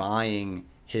basically buying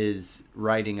his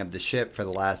righting of the ship for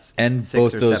the last and 6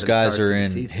 both or those 7 guys starts are in in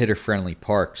season. hitter-friendly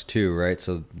parks too, right?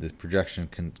 So the projection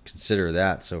can consider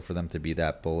that. So for them to be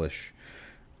that bullish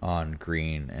on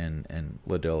Green and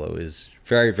Lodolo is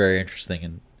very, very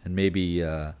interesting, and maybe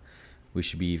we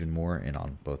should be even more in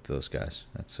on both those guys.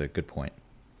 That's a good point.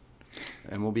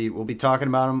 And we'll be talking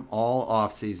about them all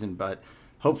off season, but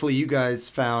hopefully you guys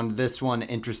found this one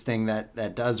interesting.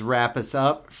 That does wrap us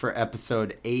up for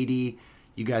episode 80.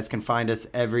 You guys can find us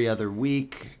every other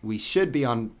week. We should be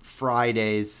on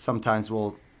Fridays. Sometimes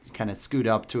we'll kind of scoot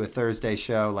up to a Thursday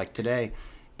show like today,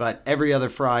 but every other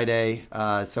Friday.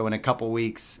 So in a couple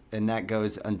weeks, and that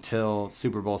goes until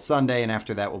Super Bowl Sunday, and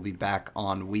after that we'll be back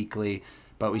on weekly.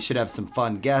 But we should have some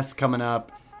fun guests coming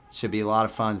up. Should be a lot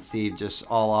of fun, Steve, just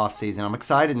all off season. I'm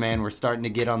excited, man. We're starting to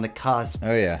get on the cusp.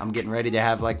 Oh, yeah. I'm getting ready to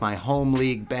have like my home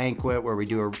league banquet where we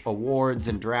do awards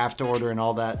and draft order and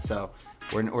all that. So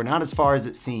we're not as far as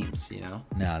it seems, No.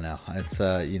 It's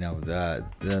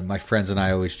my friends and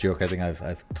I always joke. I think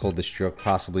I've told this joke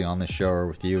possibly on this show or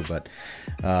with you, but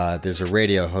there's a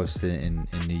radio host in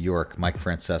New York, Mike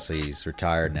Francesa. He's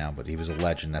retired now, but he was a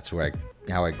legend. That's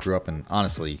how I grew up, and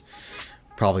honestly,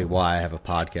 probably why I have a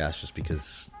podcast, just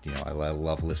because I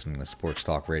love listening to sports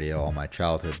talk radio all my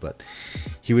childhood. But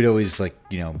he would always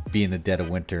be in the dead of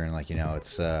winter, and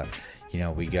it's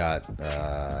we got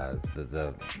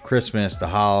the Christmas, the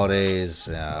holidays,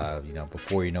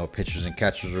 before pitchers and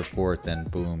catchers report, then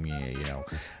boom,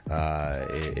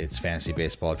 it's fantasy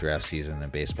baseball draft season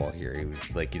and baseball here. He would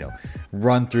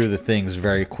run through the things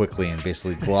very quickly and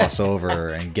basically gloss over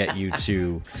and get you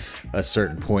to a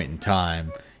certain point in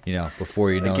time.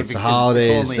 Before it's the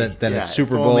holidays, then it's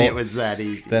Super Bowl. It was that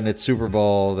easy. Then it's Super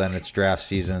Bowl, then it's draft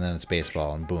season, then it's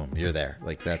baseball, and boom, you're there.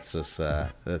 That's just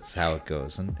that's how it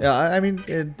goes. And yeah, I mean,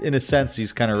 in a sense,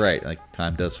 he's kind of right. Like,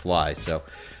 time does fly. So,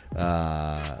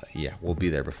 we'll be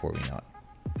there before we know it.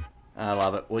 I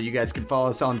love it. Well, you guys can follow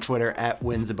us on Twitter at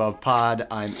WinsAbovePod.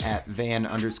 I'm at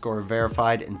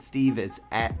Van_verified, and Steve is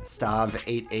at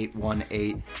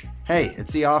Stav8818. Hey,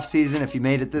 it's the off season. If you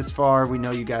made it this far, we know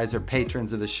you guys are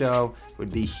patrons of the show. It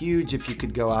would be huge if you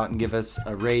could go out and give us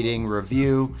a rating,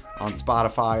 review on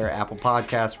Spotify or Apple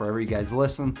Podcasts, wherever you guys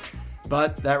listen.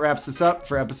 But that wraps us up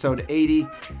for episode 80.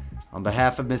 On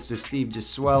behalf of Mr. Steve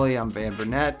Gesuele, I'm Van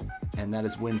Burnett, and that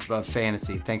is Wins Above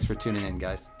Fantasy. Thanks for tuning in,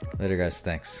 guys. Later, guys.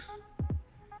 Thanks.